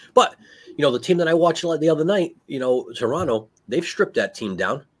watch. But you know, the team that I watched the other night, you know, Toronto, they've stripped that team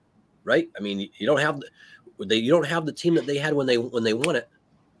down, right? I mean, you don't have the team that they had when they won it.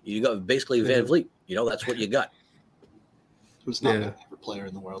 You got basically Van Vliet. You know, that's what you got. Who's not my favorite player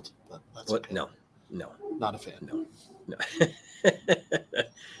in the world? But that's okay. No, not a fan. No.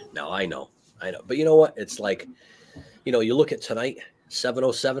 No, I know. But you know what? It's like, you know, you look at tonight,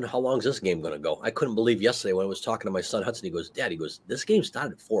 7:07. How long is this game going to go? I couldn't believe yesterday when I was talking to my son Hudson. He goes, "Dad," he goes, "this game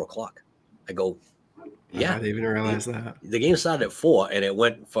started at 4:00." I go, "Yeah." I didn't even realize that. The game started at 4 and it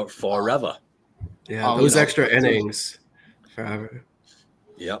went for forever. Yeah, those extra innings forever.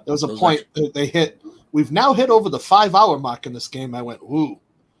 Yeah, there was a point they hit. We've now hit over the 5-hour mark in this game. I went, ooh,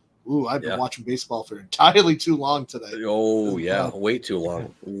 I've been watching baseball for entirely too long today. Oh yeah, way too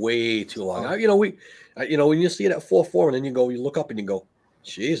long. You know, when you see it at 4-4, and then you look up and you go,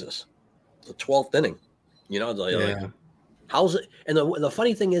 Jesus, the 12th inning. You know, like, how's it? And the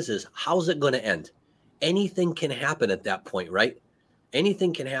funny thing is how's it going to end? Anything can happen at that point, right?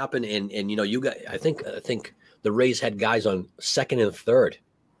 Anything can happen, and you know, you got. I think the Rays had guys on second and third,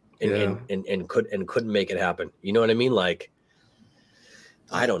 and couldn't make it happen. You know what I mean? Like,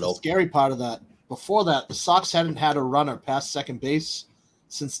 I don't know. The scary part of that. Before that, the Sox hadn't had a runner past second base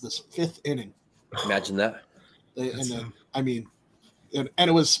since the 5th inning. Imagine that. And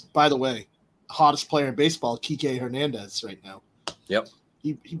it was, by the way, hottest player in baseball, Kike Hernandez, right now. Yep.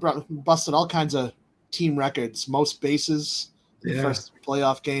 He busted all kinds of team records, most bases. The first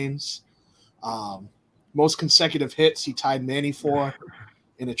playoff games, most consecutive hits he tied Manny for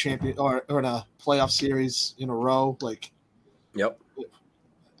in a champion or in a playoff series in a row. Like, yep.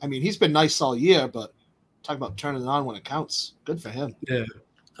 I mean, he's been nice all year, but talk about turning it on when it counts. Good for him. Yeah.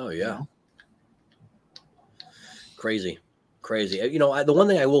 Oh yeah. You know? Crazy. You know, the one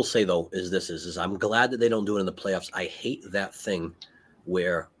thing I will say though is I'm glad that they don't do it in the playoffs. I hate that thing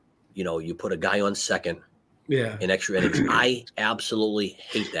where, you know, you put a guy on second in extra innings. I absolutely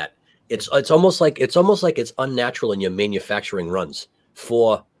hate that. It's almost like it's unnatural in your manufacturing runs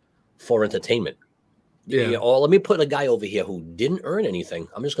for entertainment. Yeah. Or let me put a guy over here who didn't earn anything.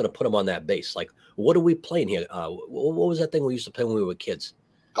 I'm just going to put him on that base. Like, what are we playing here? What was that thing we used to play when we were kids?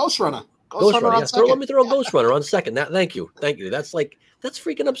 Ghost Runner. Ghost Runner. Yeah. Let me throw Ghost Runner on second. Thank you. That's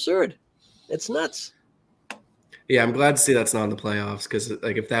freaking absurd. It's nuts. Yeah, I'm glad to see that's not in the playoffs because,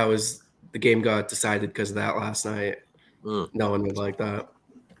 like, if that was the game got decided because of that last night, no one would like that.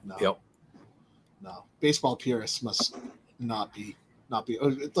 No. Yep. No. Baseball purists must not be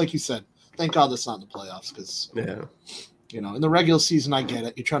like you said. Thank God that's not in the playoffs because, in the regular season, I get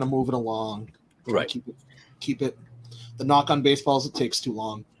it. You're trying to move it along, right? Keep it. The knock on baseball is it takes too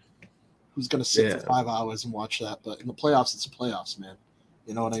long. Who's going to sit for 5 hours and watch that? But in the playoffs, it's the playoffs, man.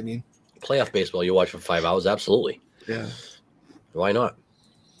 You know what I mean? Playoff baseball, you watch for 5 hours, absolutely. Yeah. Why not?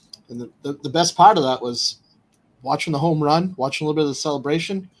 And the best part of that was watching the home run, watching a little bit of the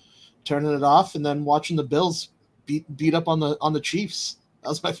celebration, turning it off, and then watching the Bills beat up on the Chiefs. That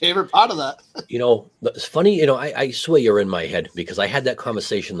was my favorite part of that. It's funny, I swear you're in my head because I had that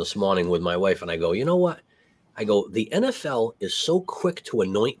conversation this morning with my wife and I go, you know what? I go, the NFL is so quick to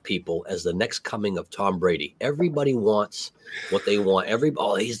anoint people as the next coming of Tom Brady. Everybody wants what they want.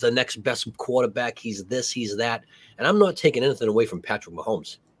 He's the next best quarterback. He's this, he's that. And I'm not taking anything away from Patrick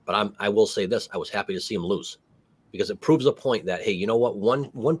Mahomes, but I will say this. I was happy to see him lose because it proves a point that, hey, you know what?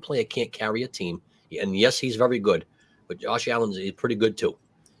 One player can't carry a team. And yes, he's very good, but Josh Allen's pretty good too.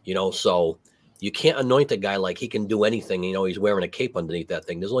 So you can't anoint a guy like he can do anything. He's wearing a cape underneath that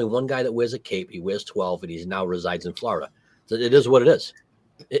thing. There's only one guy that wears a cape. He wears 12, and he now resides in Florida. So it is what it is.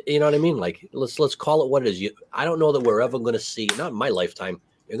 You know what I mean? Like, let's call it what it is. I don't know that we're ever going to see, not in my lifetime,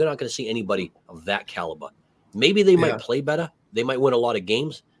 you're not going to see anybody of that caliber. Maybe they might play better. They might win a lot of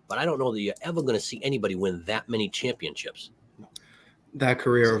games, but I don't know that you're ever going to see anybody win that many championships. That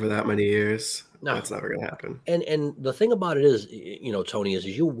career over that many years. No, that's never going to happen. And the thing about it is, Tony, is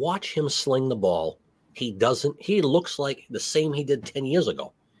you watch him sling the ball. He looks like the same he did 10 years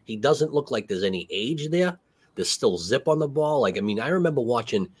ago. He doesn't look like there's any age there. There's still zip on the ball. I remember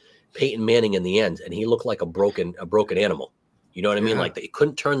watching Peyton Manning in the end, and he looked like a broken animal. You know what I mean? Like he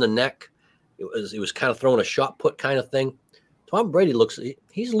couldn't turn the neck. It was kind of throwing a shot put kind of thing. Tom Brady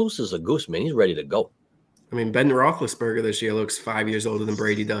he's loose as a goose, man. He's ready to go. I mean, Ben Roethlisberger this year looks 5 years older than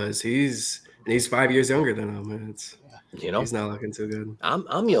Brady does. He's 5 years younger than him. He's not looking too good.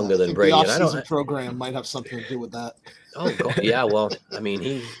 I'm younger than Brady. The off-season program might have something to do with that. Oh God, yeah. Well, I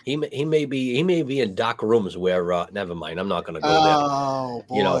mean, he may be in dark rooms where. Never mind. I'm not going to go there. Oh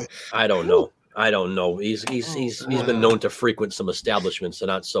boy. I don't know. He's been known to frequent some establishments that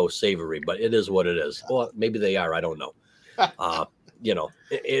aren't so savory, but it is what it is. Well, maybe they are. I don't know.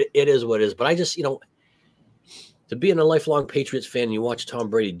 It is what it is. But I just to being a lifelong Patriots fan, you watch Tom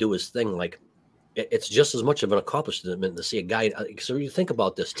Brady do his thing. Like it's just as much of an accomplishment to see a guy. So you think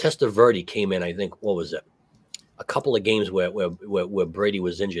about this. Testaverde came in. I think what was it? A couple of games where Brady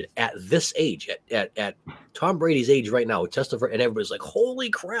was injured at this age, at Tom Brady's age right now. Testaverde, and everybody's like, "Holy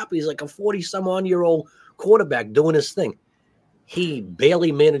crap! He's like a 40-some-odd-year-old quarterback doing his thing." He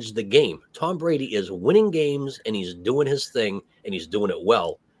barely managed the game. Tom Brady is winning games and he's doing his thing and he's doing it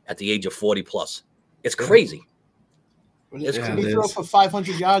well at the age of 40 plus. It's crazy. Did he throw for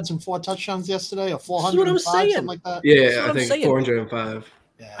 500 yards and 4 touchdowns yesterday, or 405, something like that? Yeah, I think 405.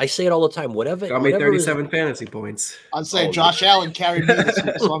 Yeah. I say it all the time. Whatever. Got me 37 fantasy points. I'm saying Josh Allen carried me this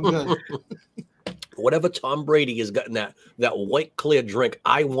week, so I'm good. Whatever Tom Brady has gotten that white clear drink,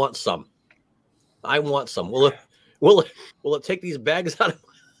 I want some. Will it take these bags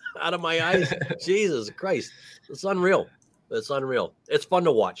out of my eyes? Jesus Christ. It's unreal. It's fun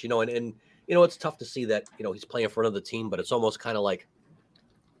to watch, and it's tough to see that, he's playing for another team, but it's almost kind of like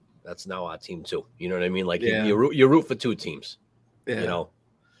that's now our team too. You know what I mean? Like you root for two teams,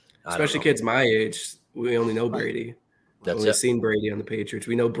 especially kids my age. We only know Brady. We've seen Brady on the Patriots.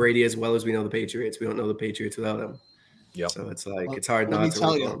 We know Brady as well as we know the Patriots. We don't know the Patriots without him. Yeah. So it's like, it's hard not to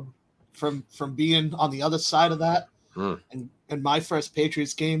tell you, from being on the other side of that, and my first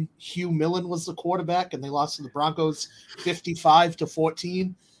Patriots game, Hugh Millen was the quarterback, and they lost to the Broncos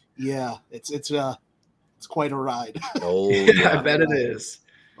 55-14. Yeah, it's quite a ride. Oh, yeah. I bet it is.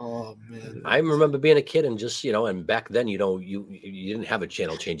 Oh man, I remember being a kid and just and back then you didn't have a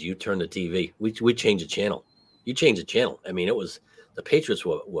channel change. You turned the TV. We changed the channel. You changed the channel. I mean, it was the Patriots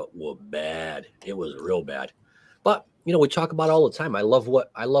were bad. It was real bad. But we talk about it all the time. I love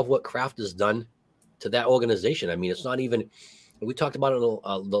what Kraft has done to that organization. I mean, it's not even. We talked about it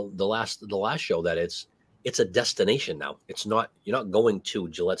on the last show that it's a destination now. It's not. You're not going to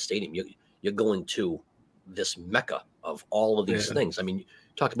Gillette Stadium. You're going to this mecca of all of these things. I mean, you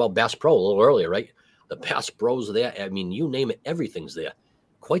talked about Bass Pro a little earlier, right? The Bass Pros are there. I mean, you name it, everything's there.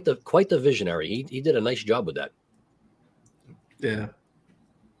 Quite the visionary. He did a nice job with that. Yeah.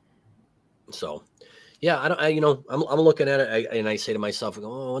 So, yeah, I'm looking at it and I say to myself,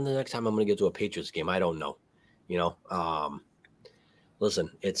 oh, when the next time I'm going to get to a Patriots game? I don't know.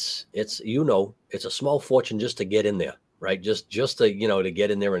 Listen, it's a small fortune just to get in there, right? Just to, to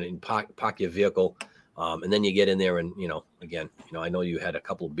get in there and park your vehicle. And then you get in there and, again, I know you had a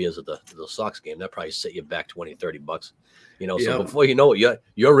couple of beers at the Sox game. That probably set you back $20-$30, so before you know it,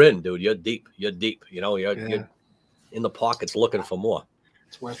 you're in, dude. You're deep. You're in the pockets looking for more.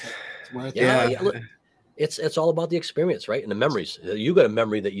 It's worth it. It's worth it. Yeah. It's all about the experience, right? And the memories. You got a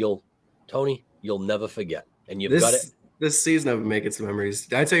memory that you'll never forget. And you've got it. This season I've been making some memories.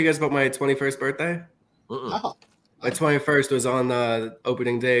 Did I tell you guys about my 21st birthday? Oh. My 21st was on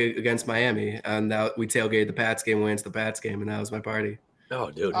opening day against Miami, and we tailgated the Pats game, went to the Pats game, and that was my party. Oh,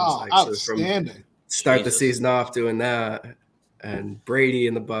 dude. Outstanding. Start the season off doing that, and Brady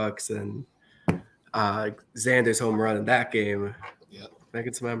in the Bucks, and Xander's home run in that game. Yeah.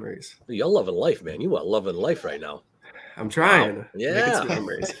 Making some memories. You're loving life, man. You are loving life right now. I'm trying. Wow. Yeah. Making some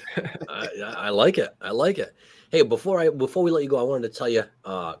memories. I like it. I like it. Hey, before we let you go, I wanted to tell you,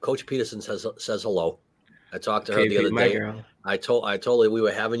 Coach Peterson says hello. I talked to her the other day. Girl. I told her we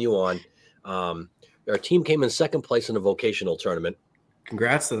were having you on. Our team came in second place in the vocational tournament.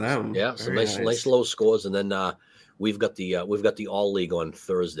 Congrats to them. Yeah, some nice low scores, and then we've got the all league on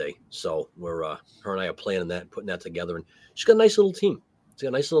Thursday. So we're her and I are planning that, putting that together, and she's got a nice little team. She's got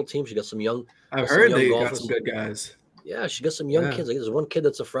a nice little team. She got some young. I've heard they got some good guys. Yeah, she got some young kids. There's one kid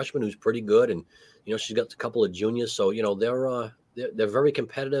that's a freshman who's pretty good, and she's got a couple of juniors. So they're very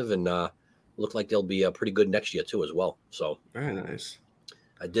competitive and. Look like they'll be pretty good next year too as well. So very nice.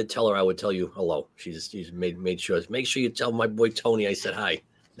 I did tell her I would tell you hello. She's made sure. Make sure you tell my boy Tony I said hi.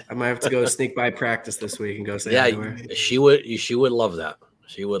 I might have to go sneak by practice this week and go say hi to her. She would love that.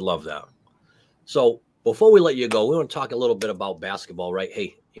 She would love that. So before we let you go, we want to talk a little bit about basketball, right?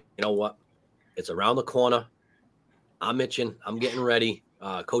 Hey, you know what? It's around the corner. I'm itching. I'm getting ready.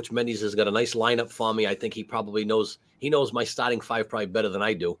 Coach Mendes has got a nice lineup for me. I think he probably knows. He knows my starting five probably better than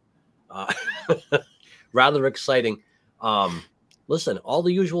I do. Rather exciting. Listen, all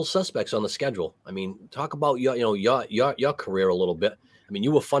the usual suspects on the schedule. I mean, talk about your career a little bit. I mean,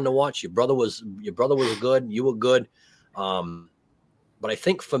 you were fun to watch. Your brother was good. You were good. But I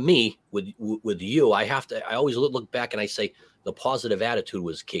think for me, with you, I always look back and I say the positive attitude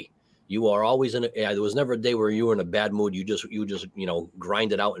was key. You are always there was never a day where you were in a bad mood. You just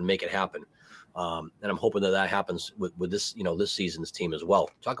grind it out and make it happen. And I'm hoping that happens with this, this season's team as well.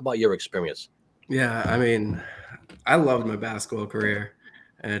 Talk about your experience. Yeah, I mean, I loved my basketball career,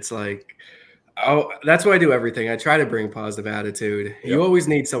 and it's like, that's why I do everything. I try to bring positive attitude. Yep. You always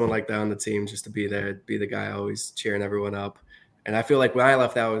need someone like that on the team just to be there, be the guy always cheering everyone up. And I feel like when I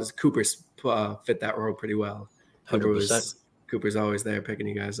left, Cooper fit that role pretty well. 100%. Cooper's always there picking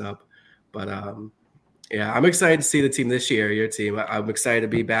you guys up, but yeah, I'm excited to see the team this year, your team. I'm excited to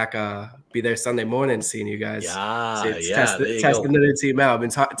be back, be there Sunday morning seeing you guys. Testing the new team out. I've been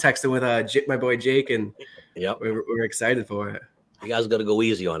texting with my boy Jake, and we're excited for it. You guys got to go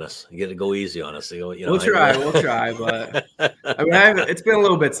easy on us. You got to go easy on us. We'll try, but I mean, it's been a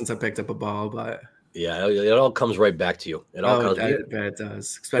little bit since I picked up a ball, but yeah, it all comes right back to you. It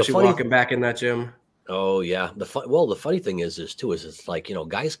does, especially walking back in that gym. Oh yeah, the funny thing is it's like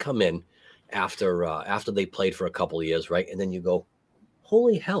guys come in after they played for a couple of years, right? And then you go,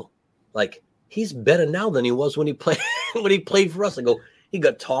 holy hell, like he's better now than he was when he played for us. I go, he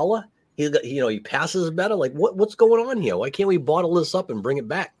got taller. He passes better. Like what's going on here? Why can't we bottle this up and bring it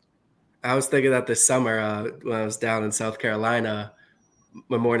back? I was thinking that this summer when I was down in South Carolina,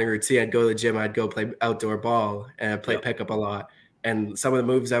 my morning routine, I'd go to the gym, I'd go play outdoor ball, and I'd play pickup a lot. And some of the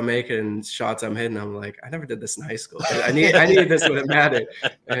moves I'm making and shots I'm hitting, I'm like, I never did this in high school. I needed this when it mattered.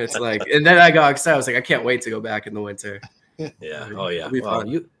 And it's like, and then I got excited. I was like, I can't wait to go back in the winter. Yeah. Oh yeah. Well,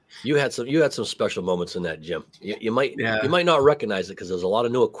 you had some special moments in that gym. You might not recognize it because there's a lot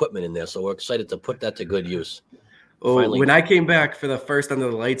of new equipment in there. So we're excited to put that to good use. Oh, when I came back for the first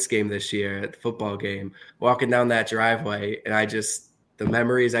Under the Lights game this year at the football game, walking down that driveway, and the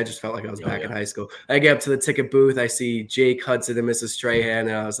memories, I just felt like I was back in high school. I get up to the ticket booth, I see Jake Hudson and Mrs. Strahan,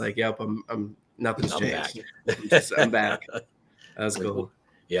 and I was like, "Yep, I'm nothing's changed. I'm back." That was cool.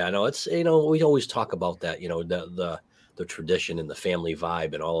 Yeah, no, it's we always talk about that, the tradition and the family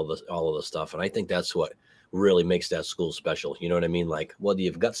vibe and all of the stuff, and I think that's what really makes that school special. You know what I mean? Like whether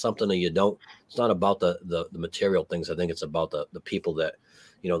you've got something or you don't, it's not about the material things. I think it's about the people that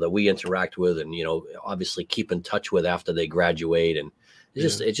that we interact with, and obviously keep in touch with after they graduate, and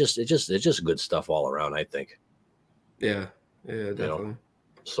it's just good stuff all around, I think. Yeah, definitely.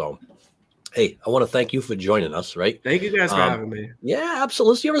 So, hey, I want to thank you for joining us. Right? Thank you guys for having me. Yeah,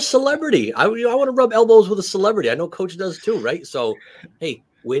 absolutely. You're a celebrity. I want to rub elbows with a celebrity. I know Coach does too, right? So, hey,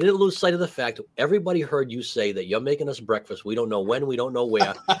 we didn't lose sight of the fact everybody heard you say that you're making us breakfast. We don't know when, we don't know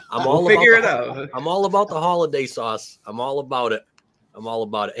where. I'm all about the holiday sauce. I'm all about it.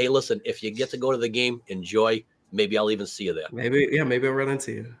 Hey, listen, if you get to go to the game, enjoy. Maybe I'll even see you there. Maybe I'll run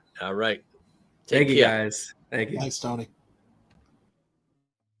into you. All right. Thank you, guys. Thank you. Thanks, Tony.